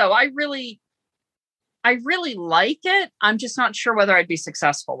thought so. I really like it. I'm just not sure whether I'd be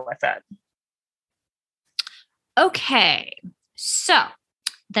successful with it. Okay, so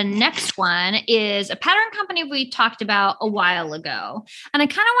the next one is a pattern company we talked about a while ago, and I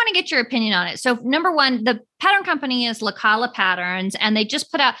kind of want to get your opinion on it. So number one, the pattern company is Lacala Patterns, and they just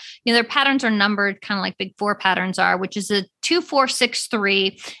put out, their patterns are numbered kind of like Big Four patterns are, which is a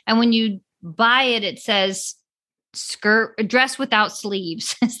 2463. And when you buy it, it says dress without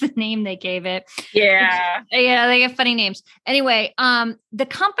sleeves is the name they gave it. Yeah. Yeah. They have funny names. Anyway, the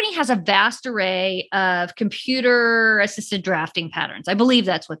company has a vast array of computer assisted drafting patterns. I believe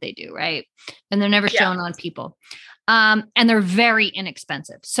that's what they do. Right. And they're never shown on people. And they're very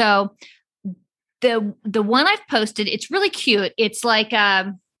inexpensive. So the one I've posted, it's really cute. It's like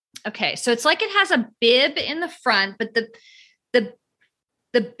okay, so it's like it has a bib in the front, but the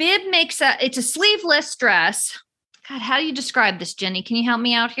bib makes it's a sleeveless dress. God, how do you describe this, Jenny? Can you help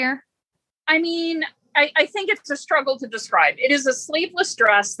me out here? I mean, I think it's a struggle to describe. It is a sleeveless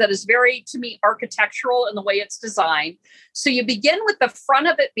dress that is very, to me, architectural in the way it's designed. So you begin with the front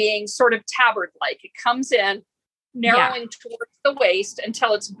of it being sort of tabard-like. It comes in narrowing towards the waist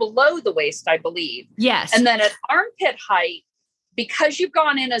until it's below the waist, I believe. Yes. And then at armpit height, because you've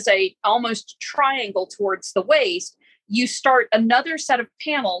gone in as a almost triangle towards the waist, you start another set of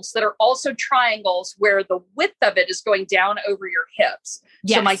panels that are also triangles where the width of it is going down over your hips.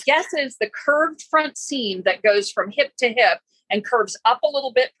 Yes. So my guess is the curved front seam that goes from hip to hip and curves up a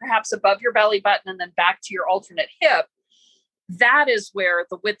little bit, perhaps above your belly button and then back to your alternate hip. That is where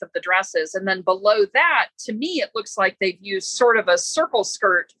the width of the dress is. And then below that, to me, it looks like they've used sort of a circle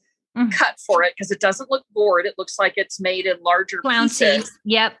skirt cut for it because it doesn't look bored. It looks like it's made in larger pieces.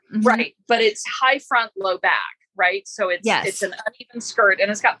 Yep. Mm-hmm. Right. But it's high front, low back. Right. So it's an uneven skirt and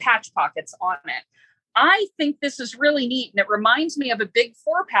it's got patch pockets on it. I think this is really neat. And it reminds me of a Big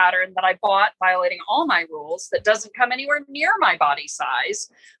Four pattern that I bought violating all my rules that doesn't come anywhere near my body size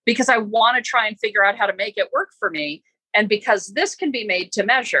because I want to try and figure out how to make it work for me. And because this can be made to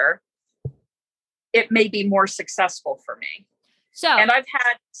measure, it may be more successful for me. So, and I've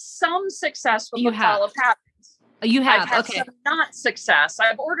had some success with the Paula patterns. You have, I've had some not success.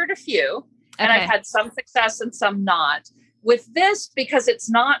 I've ordered a few. And I've had some success and some not. With this, because it's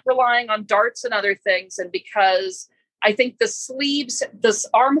not relying on darts and other things, and because I think the sleeves, the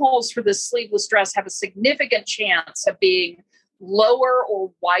armholes for this sleeveless dress have a significant chance of being lower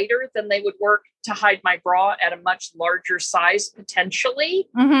or wider than they would work to hide my bra at a much larger size, potentially.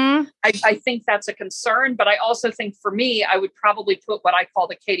 Mm-hmm. I think that's a concern. But I also think for me, I would probably put what I call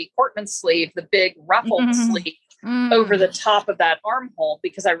the Katie Portman sleeve, the big ruffled sleeve, over the top of that armhole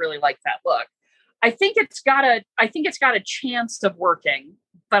because I really like that look. I think it's got a chance of working,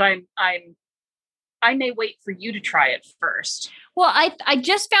 but I may wait for you to try it first. Well, I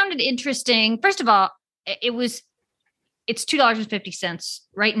just found it interesting. First of all, it's $2.50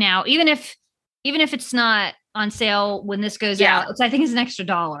 right now, even if it's not on sale when this goes out. I think it's an extra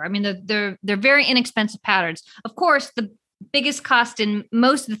 $1. I mean, they're very inexpensive patterns. Of course, the biggest cost in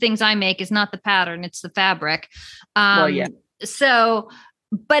most of the things I make is not the pattern, it's the fabric. So,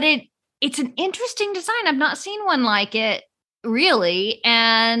 but it's an interesting design. I've not seen one like it really.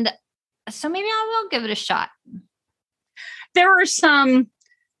 And so maybe I will give it a shot. There are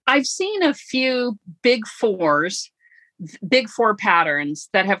I've seen a few Big Four patterns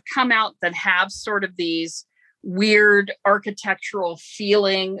that have come out that have sort of these weird architectural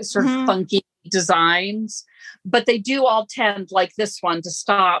feeling, sort of funky designs, but they do all tend, like this one, to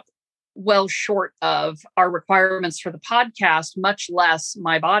stop well short of our requirements for the podcast, much less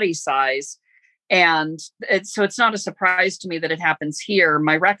my body size. And so it's not a surprise to me that it happens here.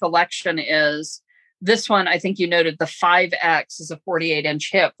 My recollection is this one, I think you noted the 5X is a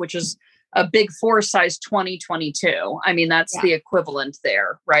 48-inch hip, which is a Big Four size 2022. I mean, that's the equivalent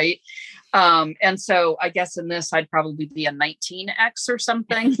there, right? And so I guess in this, I'd probably be a 19X or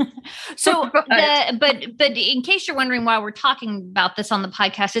something. So, but in case you're wondering why we're talking about this on the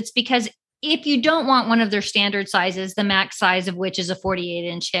podcast, it's because if you don't want one of their standard sizes, the max size of which is a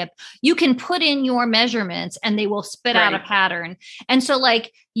 48-inch hip, you can put in your measurements and they will spit out a pattern. And so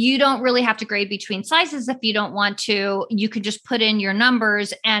like, you don't really have to grade between sizes if you don't want to. You could just put in your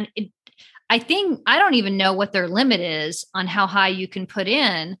numbers and I don't even know what their limit is on how high you can put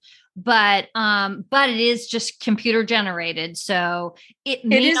in, but it is just computer generated. So it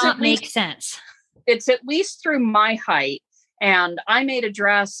may not make sense. It's at least through my height. And I made a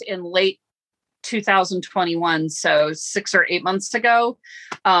dress in late 2021. So 6 or 8 months ago,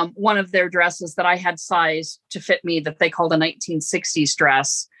 one of their dresses that I had sized to fit me that they called a 1960s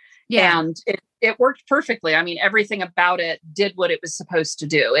dress. Yeah. And it worked perfectly. I mean, everything about it did what it was supposed to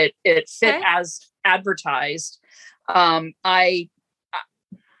do. It fit as advertised. I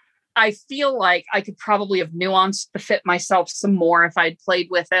feel like I could probably have nuanced the fit myself some more if I'd played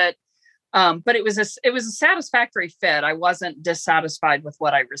with it. But it was a satisfactory fit. I wasn't dissatisfied with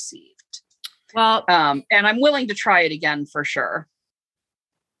what I received. Well, and I'm willing to try it again for sure.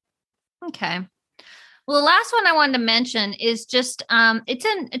 Okay. Well, the last one I wanted to mention is just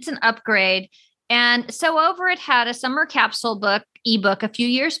it's an upgrade. And Sew Over It had a summer capsule ebook a few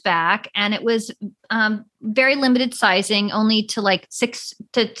years back, and it was very limited sizing, only to like 6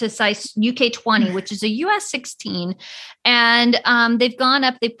 to size UK 20, which is a US 16. And they've gone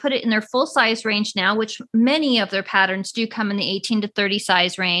up, they put it in their full size range now, which many of their patterns do come in the 18 to 30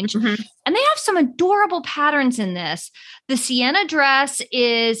 size range. Mm-hmm. And they have some adorable patterns in this. The Sienna dress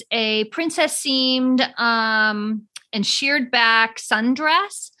is a princess seamed and sheared back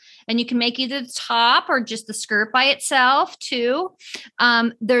sundress. And you can make either the top or just the skirt by itself too.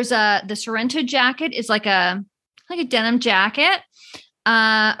 There's the Sorrento jacket is like a denim jacket,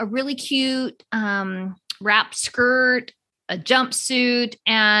 a really cute wrap skirt, a jumpsuit,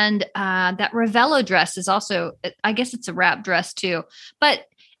 and that Ravello dress is also, I guess it's a wrap dress too, but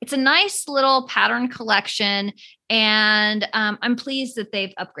it's a nice little pattern collection. And I'm pleased that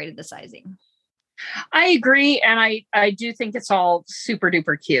they've upgraded the sizing. I agree. And I do think it's all super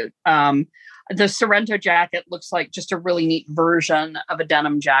duper cute. The Sorrento jacket looks like just a really neat version of a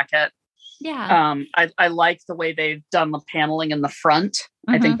denim jacket. Yeah. I like the way they've done the paneling in the front.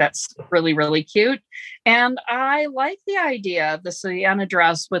 Mm-hmm. I think that's really, really cute. And I like the idea of the Sienna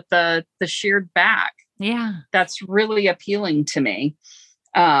dress with the sheared back. Yeah. That's really appealing to me.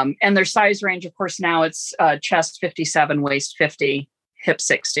 And their size range, of course, now it's chest 57, waist 50, hip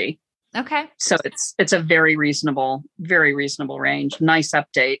 60. Okay. So it's a very reasonable range. Nice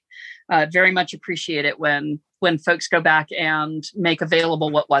update. Very much appreciate it when folks go back and make available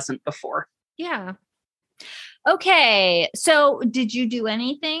what wasn't before. Yeah. Okay. So did you do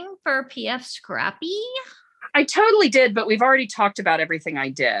anything for PF Scrappy? I totally did, but we've already talked about everything I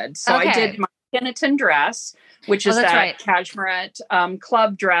did. So okay. I did my Kinnison dress, which is that right. Cashmerette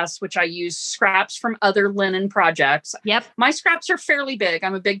club dress, which I use scraps from other linen projects. Yep. My scraps are fairly big.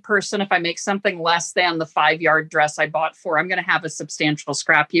 I'm a big person. If I make something less than the 5-yard dress I bought for, I'm going to have a substantial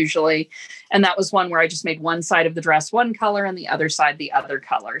scrap usually. And that was one where I just made one side of the dress one color and the other side the other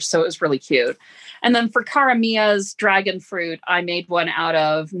color. So it was really cute. And then for Cara Mia's Dragon Fruit, I made one out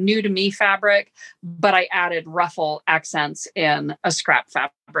of new to me fabric, but I added ruffle accents in a scrap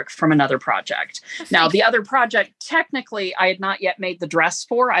fabric from another project. Now, the other project, technically, I had not yet made the dress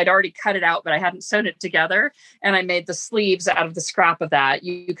for. I'd already cut it out, but I hadn't sewn it together. And I made the sleeves out of the scrap of that.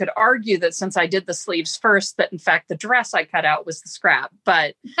 You could argue that since I did the sleeves first, that in fact, the dress I cut out was the scrap.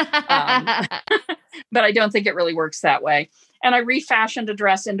 But, but I don't think it really works that way. And I refashioned a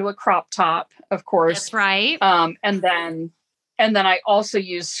dress into a crop top, of course. That's right. And then I also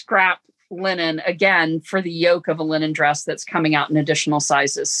used scrap linen again for the yoke of a linen dress that's coming out in additional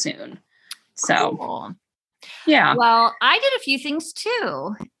sizes soon. So, cool. Yeah. Well, I did a few things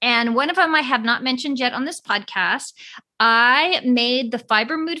too. And one of them I have not mentioned yet on this podcast. I made the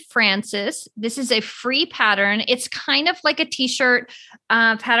Fiber Mood Francis. This is a free pattern. It's kind of like a t-shirt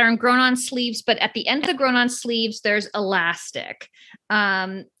pattern, grown on sleeves, but at the end of the grown on sleeves, there's elastic.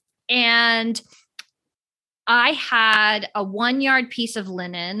 And I had a 1-yard piece of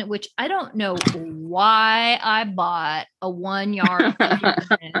linen, which I don't know why I bought a 1-yard piece of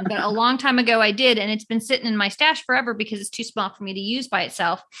linen, but a long time ago I did. And it's been sitting in my stash forever because it's too small for me to use by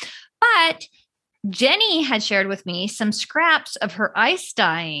itself. But Jenny had shared with me some scraps of her ice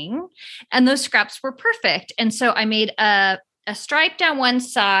dyeing, and those scraps were perfect. And so I made a stripe down one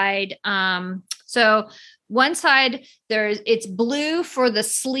side. So one side, it's blue for the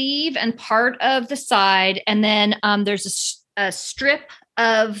sleeve and part of the side. And then there's a strip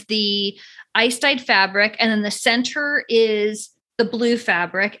of the ice dyed fabric. And then the center is the blue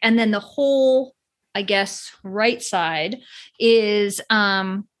fabric. And then the whole, I guess, right side is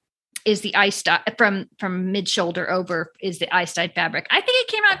the ice dye from mid shoulder over is the ice dyed fabric. I think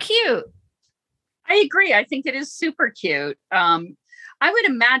it came out cute. I agree. I think it is super cute. I would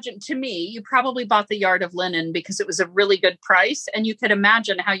imagine, to me, you probably bought the yard of linen because it was a really good price, and you could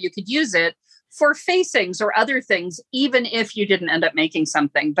imagine how you could use it for facings or other things, even if you didn't end up making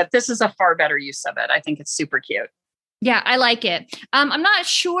something. But this is a far better use of it. I think it's super cute. Yeah, I like it. I'm not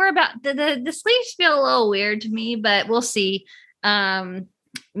sure about the sleeves feel a little weird to me, but we'll see. Maybe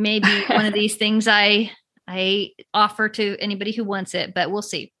one of these things I offer to anybody who wants it, but we'll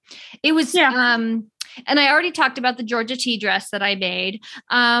see. It was, and I already talked about the Georgia tea dress that I made.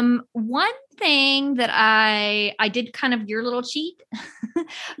 One thing that I did kind of your little cheat for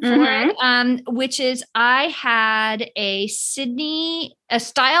it, which is I had a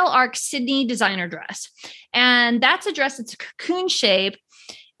Style Arc Sydney designer dress. And that's a dress that's a cocoon shape.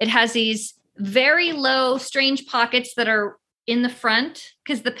 It has these very low, strange pockets that are in the front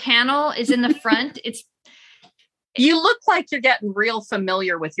because the panel is in the front. You look like you're getting real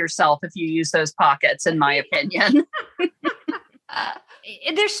familiar with yourself if you use those pockets, in my opinion.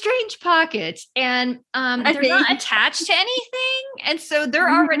 they're strange pockets, and they're not attached to anything. And so they're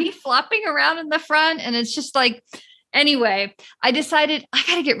already flopping around in the front. And it's just like, anyway, I decided I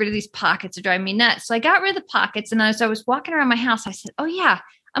got to get rid of these pockets. They're driving me nuts. So I got rid of the pockets. And as I was walking around my house, I said, oh yeah,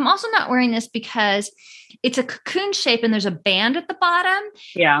 I'm also not wearing this because it's a cocoon shape and there's a band at the bottom.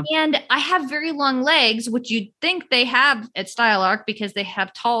 Yeah. And I have very long legs, which you'd think they have at Style Arc because they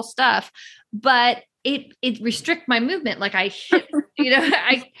have tall stuff, but it restrict my movement. Like I hit,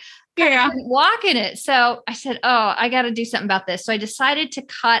 I couldn't walk in it. So I said, oh, I got to do something about this. So I decided to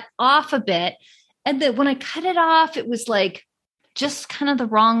cut off a bit. And then when I cut it off, it was like just kind of the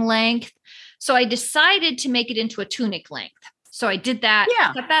wrong length. So I decided to make it into a tunic length. So I did that,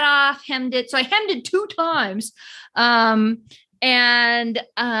 cut that off, hemmed it. So I hemmed it 2 times. And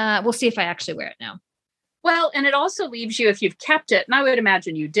we'll see if I actually wear it now. Well, and it also leaves you, if you've kept it, and I would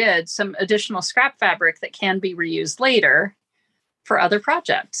imagine you did, some additional scrap fabric that can be reused later for other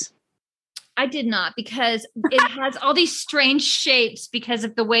projects. I did not, because it has all these strange shapes because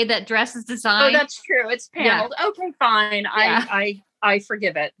of the way that dress is designed. Oh, that's true. It's paneled. Yeah. Okay, fine. Yeah. I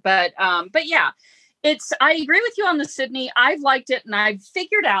forgive it. But yeah, I agree with you on the Sydney. I've liked it and I've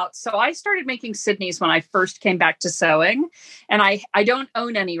figured out. So I started making Sydneys when I first came back to sewing, and I don't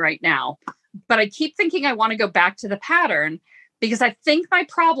own any right now, but I keep thinking I want to go back to the pattern because I think my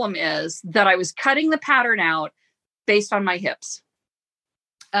problem is that I was cutting the pattern out based on my hips.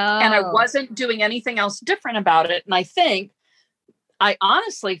 Oh. And I wasn't doing anything else different about it. And I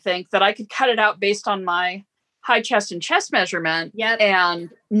honestly think that I could cut it out based on my high chest and chest measurement and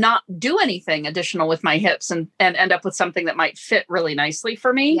not do anything additional with my hips and end up with something that might fit really nicely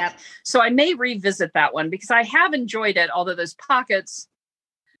for me. Yep. So I may revisit that one because I have enjoyed it, although those pockets.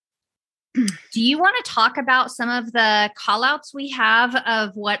 Do you want to talk about some of the call outs we have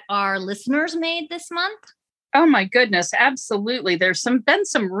of what our listeners made this month? Oh my goodness. Absolutely. There's been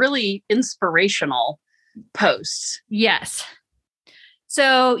some really inspirational posts. Yes.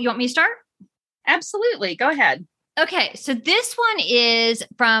 So you want me to start? Absolutely. Go ahead. Okay. So this one is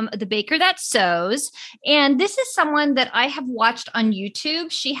from The Baker That Sews. And this is someone that I have watched on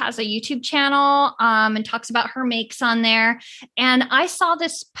YouTube. She has a YouTube channel and talks about her makes on there. And I saw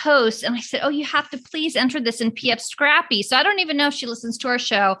this post and I said, oh, you have to please enter this in PF Scrappy. So I don't even know if she listens to our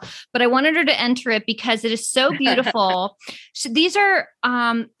show, but I wanted her to enter it because it is so beautiful. So these are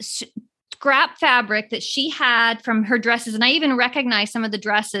scrap fabric that she had from her dresses. And I even recognize some of the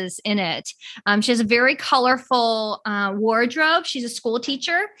dresses in it. She has a very colorful wardrobe. She's a school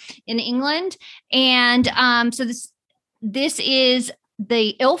teacher in England. And so this is the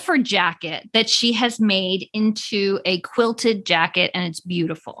Ilford jacket that she has made into a quilted jacket, and it's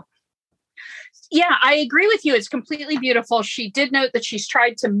beautiful. Yeah, I agree with you. It's completely beautiful. She did note that she's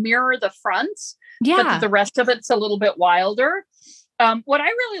tried to mirror the fronts, but the rest of it's a little bit wilder. What I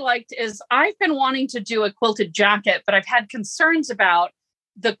really liked is I've been wanting to do a quilted jacket, but I've had concerns about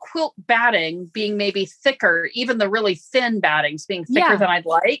the quilt batting being maybe thicker, even the really thin battings being thicker than I'd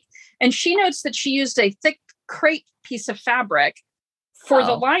like. And she notes that she used a thick crepe piece of fabric for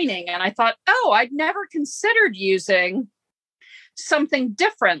the lining. And I thought, I'd never considered using something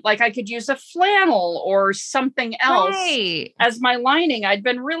different. Like I could use a flannel or something else as my lining. I'd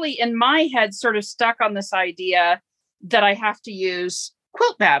been really in my head sort of stuck on this idea that I have to use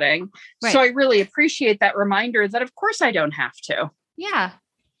quilt batting. Right. So I really appreciate that reminder that of course I don't have to. Yeah.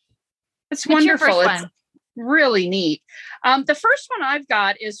 It's wonderful. It's really neat. The first one I've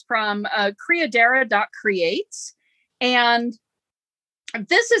got is from Creadera.creates. And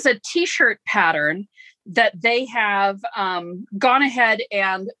this is a t-shirt pattern that they have gone ahead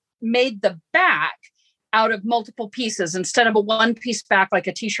and made the back out of multiple pieces. Instead of a one-piece back like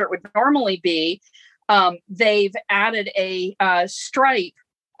a t-shirt would normally be, they've added a stripe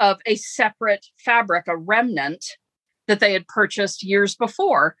of a separate fabric, a remnant that they had purchased years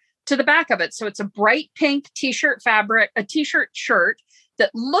before to the back of it. So it's a bright pink t-shirt fabric, a t-shirt shirt that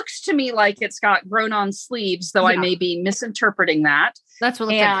looks to me like it's got grown on sleeves, though I may be misinterpreting that. That's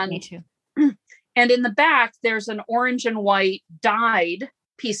what it looks like to me too. And in the back, there's an orange and white dyed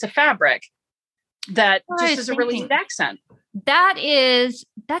piece of fabric that just is a really neat accent. That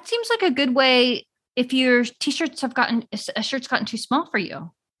seems like a good way if your t-shirts a shirt's gotten too small for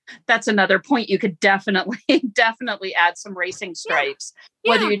you. That's another point. You could definitely add some racing stripes,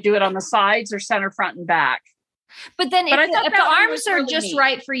 whether you do it on the sides or center, front, and back. But then if the arms are really just neat.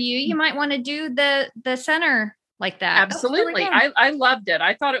 Right for you, you might want to do the center like that. Absolutely. Really I loved it.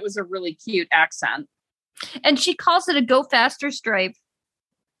 I thought it was a really cute accent. And she calls it a go faster stripe.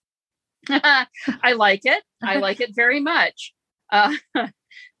 I like it. I like it very much.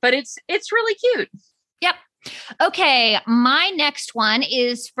 But it's really cute. Yep. Okay, my next one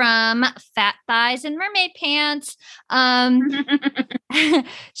is from Fat Thighs and Mermaid Pants.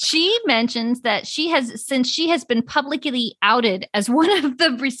 She mentions that since she has been publicly outed as one of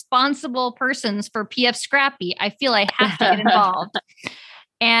the responsible persons for PF Scrappy, I feel I have to get involved.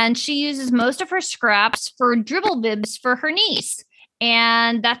 And she uses most of her scraps for dribble bibs for her niece.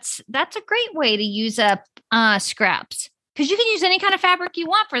 And that's a great way to use up scraps, because you can use any kind of fabric you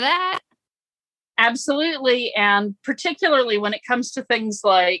want for that. Absolutely. And particularly when it comes to things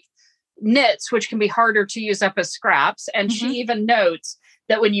like knits, which can be harder to use up as scraps. And she even notes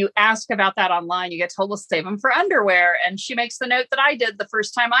that when you ask about that online, you get told to save them for underwear. And she makes the note that I did the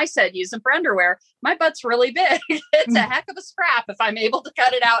first time I said use them for underwear. My butt's really big. It's a heck of a scrap if I'm able to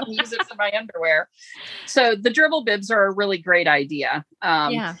cut it out and use it for my underwear. So the dribble bibs are a really great idea.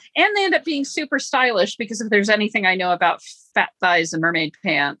 And they end up being super stylish, because if there's anything I know about Fat Thighs and Mermaid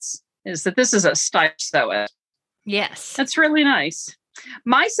Pants, is that this is a stylish sew-it. Yes. That's really nice.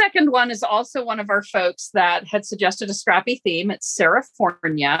 My second one is also one of our folks that had suggested a scrappy theme. It's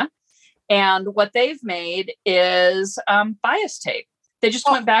Serafornia. And what they've made is bias tape. They just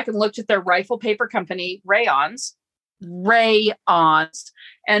went back and looked at their rifle paper company, Rayons,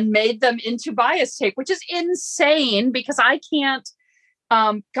 and made them into bias tape, which is insane because I can't,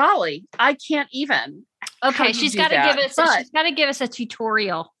 I can't even. Okay, she's got to give us a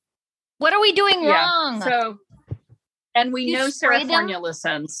tutorial. What are we doing wrong? So, and we know Serafornia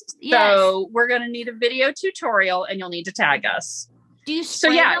listens. Yes. So we're going to need a video tutorial, and you'll need to tag us. Do you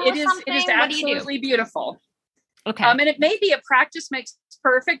spray them with something? It is absolutely beautiful. Okay. And it may be a practice makes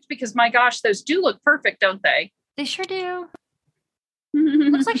perfect, because my gosh, those do look perfect, don't they? They sure do.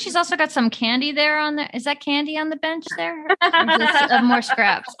 Looks like she's also got some candy there on there. Is that candy on the bench there? Or is this more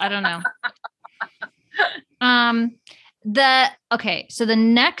scraps? I don't know. So the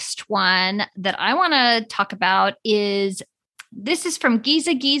next one that I want to talk about is from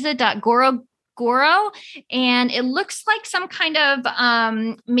gizagiza.goro, and it looks like some kind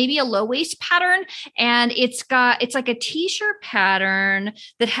of maybe a low waist pattern, and it's like a t-shirt pattern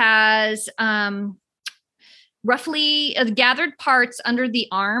that has roughly gathered parts under the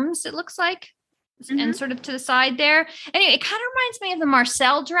arms, it looks like, and sort of to the side there. Anyway, it kind of reminds me of the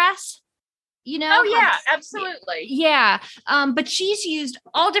Marcel dress. You know? Oh, yeah, absolutely. Yeah. But she's used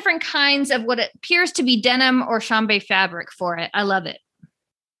all different kinds of what appears to be denim or chambray fabric for it. I love it.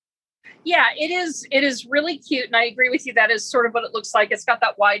 Yeah, it is really cute. And I agree with you. That is sort of what it looks like. It's got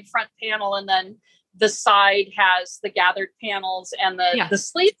that wide front panel, and then the side has the gathered panels, and the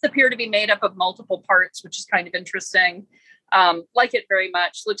sleeves appear to be made up of multiple parts, which is kind of interesting. Like it very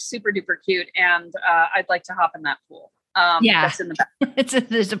much. Looks super duper cute. And I'd like to hop in that pool. That's in the back.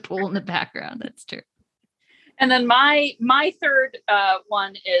 There's a pool in the background. That's true. And then my third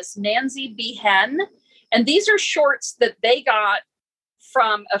one is Nancy B. Hen. And these are shorts that they got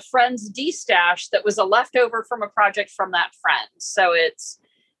from a friend's D-stash that was a leftover from a project from that friend. So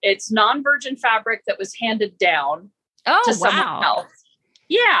it's non-virgin fabric that was handed down to someone else.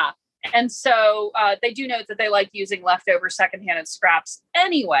 Yeah. And so they do note that they like using leftover secondhand scraps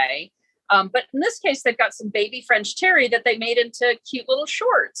anyway. But in this case, they've got some baby French terry that they made into cute little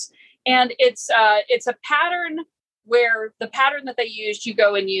shorts. And it's a pattern where the pattern that they used, you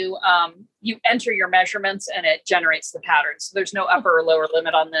go and you enter your measurements and it generates the pattern. So there's no upper or lower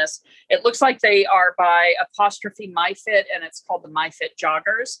limit on this. It looks like they are by #MyFit, and it's called the MyFit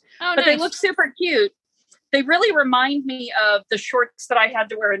joggers. Oh, but nice. They look super cute. They really remind me of the shorts that I had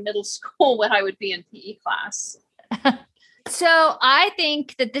to wear in middle school when I would be in PE class. So I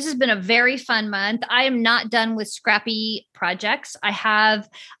think that this has been a very fun month. I am not done with scrappy projects. I have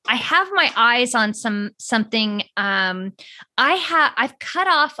my eyes on something. I've cut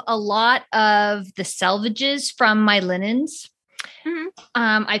off a lot of the selvages from my linens. Mm-hmm.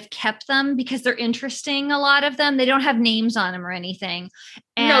 I've kept them because they're interesting. A lot of them, they don't have names on them or anything.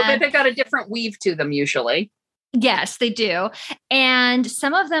 No, but they've got a different weave to them usually. Yes, they do. And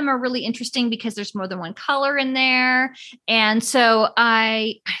some of them are really interesting because there's more than one color in there. And so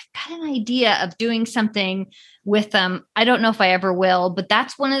I've got an idea of doing something with them. I don't know if I ever will, but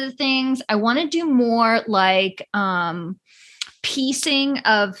that's one of the things I want to do more, like piecing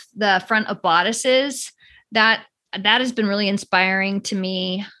of the front of bodices. That has been really inspiring to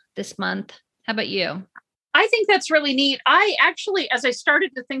me this month. How about you? I think that's really neat. I actually, as I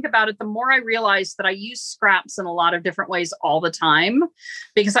started to think about it, the more I realized that I use scraps in a lot of different ways all the time,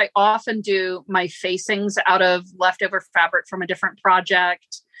 because I often do my facings out of leftover fabric from a different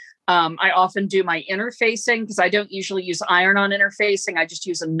project. I often do my interfacing because I don't usually use iron-on interfacing. I just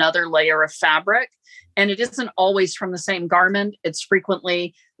use another layer of fabric. And it isn't always from the same garment. It's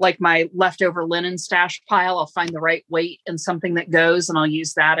frequently like my leftover linen stash pile. I'll find the right weight and something that goes, and I'll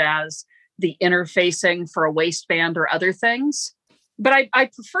use that as the interfacing for a waistband or other things. But I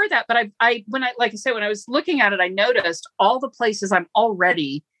prefer that. But when I was looking at it, I noticed all the places I'm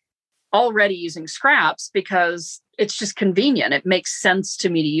already using scraps because it's just convenient. It makes sense to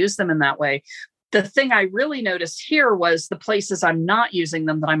me to use them in that way. The thing I really noticed here was the places I'm not using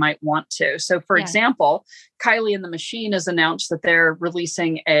them that I might want to. So for example, Kylie and the Machine has announced that they're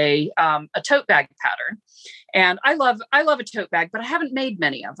releasing a tote bag pattern. And I love a tote bag, but I haven't made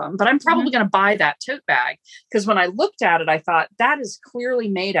many of them, but I'm probably going to buy that tote bag because when I looked at it, I thought that is clearly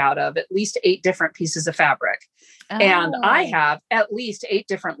made out of at least 8 different pieces of fabric. Oh. And I have at least 8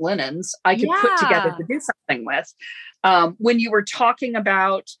 different linens I could put together to do something with. When you were talking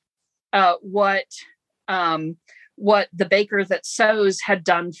about what the baker that sews had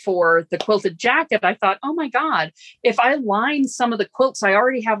done for the quilted jacket, I thought, oh my God, if I line some of the quilts I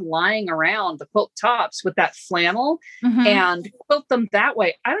already have lying around, the quilt tops, with that flannel and quilt them that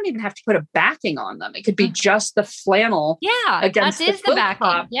way, I don't even have to put a backing on them. It could be just the flannel against the quilt backing.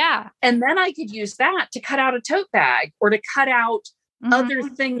 Top. Yeah. And then I could use that to cut out a tote bag or to cut out other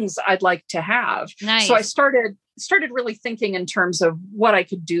things I'd like to have. Nice. So I started really thinking in terms of what I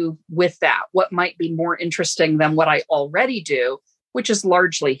could do with that, what might be more interesting than what I already do, which is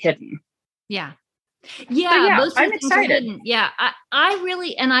largely hidden. Yeah. Yeah. I'm excited. Yeah. I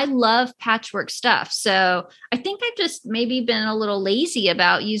really, and I love patchwork stuff. So I think I've just maybe been a little lazy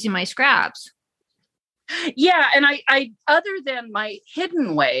about using my scraps. Yeah. And I other than my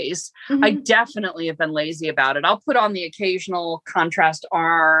hidden ways, I definitely have been lazy about it. I'll put on the occasional contrast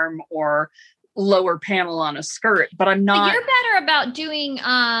arm or lower panel on a skirt, but I'm not. But you're better about doing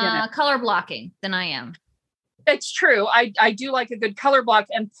color blocking than I am. It's true. I do like a good color block.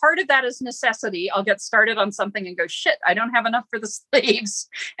 And part of that is necessity. I'll get started on something and go, shit, I don't have enough for the sleeves.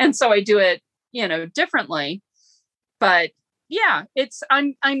 And so I do it, differently. But yeah,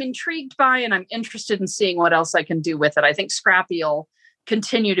 I'm intrigued by, and I'm interested in seeing what else I can do with it. I think Scrappy will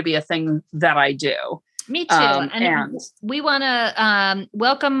continue to be a thing that I do. Me too. And we want to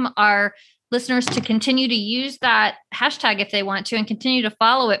welcome our listeners to continue to use that hashtag if they want to, and continue to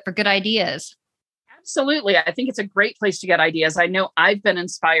follow it for good ideas. Absolutely. I think it's a great place to get ideas. I know I've been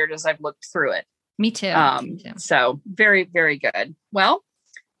inspired as I've looked through it. Me too. So very, very good. Well,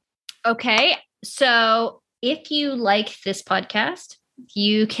 okay. So if you like this podcast,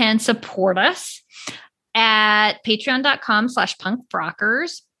 you can support us at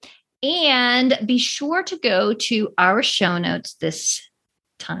patreon.com/punkfrockers, and be sure to go to our show notes this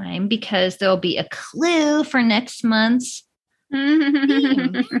time because there'll be a clue for next month's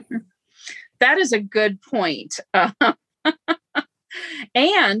theme. That is a good point.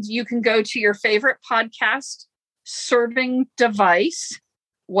 And you can go to your favorite podcast serving device,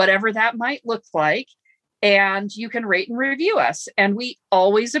 whatever that might look like, and you can rate and review us. And we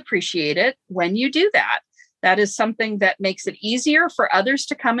always appreciate it when you do that. That is something that makes it easier for others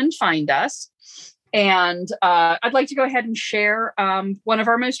to come and find us. And I'd like to go ahead and share one of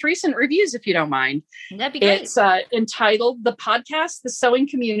our most recent reviews, if you don't mind. That'd be great. It's entitled "The Podcast the Sewing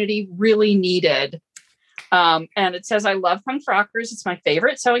Community Really Needed." And it says, I love Punk Frockers. It's my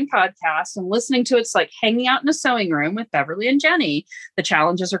favorite sewing podcast. And listening to it's like hanging out in a sewing room with Beverly and Jenny. The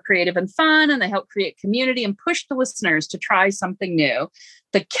challenges are creative and fun, and they help create community and push the listeners to try something new.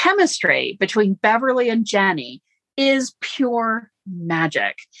 The chemistry between Beverly and Jenny is pure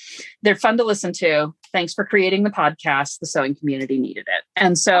magic. They're fun to listen to. Thanks for creating the podcast. The sewing community needed it.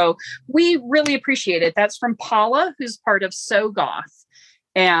 And so we really appreciate it. That's from Paula, who's part of Sew Goth.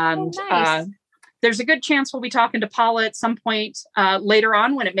 And nice. There's a good chance we'll be talking to Paula at some point later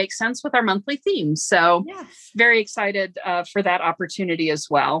on when it makes sense with our monthly theme. So very excited for that opportunity as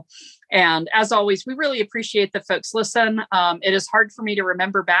well. And as always, we really appreciate that folks listen. It is hard for me to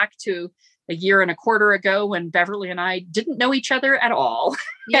remember back to a year and a quarter ago when Beverly and I didn't know each other at all.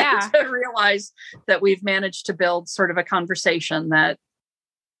 Yeah. And to realize that we've managed to build sort of a conversation that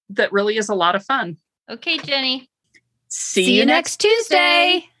really is a lot of fun. Okay, Jenny. See you next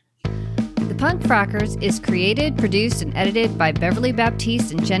Tuesday. The Punk Frockers is created, produced, and edited by Beverly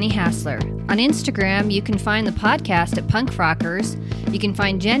Baptiste and Jenny Hassler. On Instagram, you can find the podcast at Punk Frockers. You can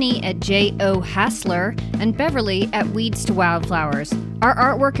find Jenny at J.O. Hassler and Beverly at Weeds to Wildflowers. Our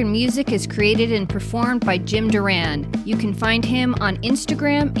artwork and music is created and performed by Jim Durand. You can find him on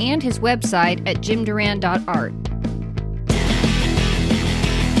Instagram and his website at jimdurand.art.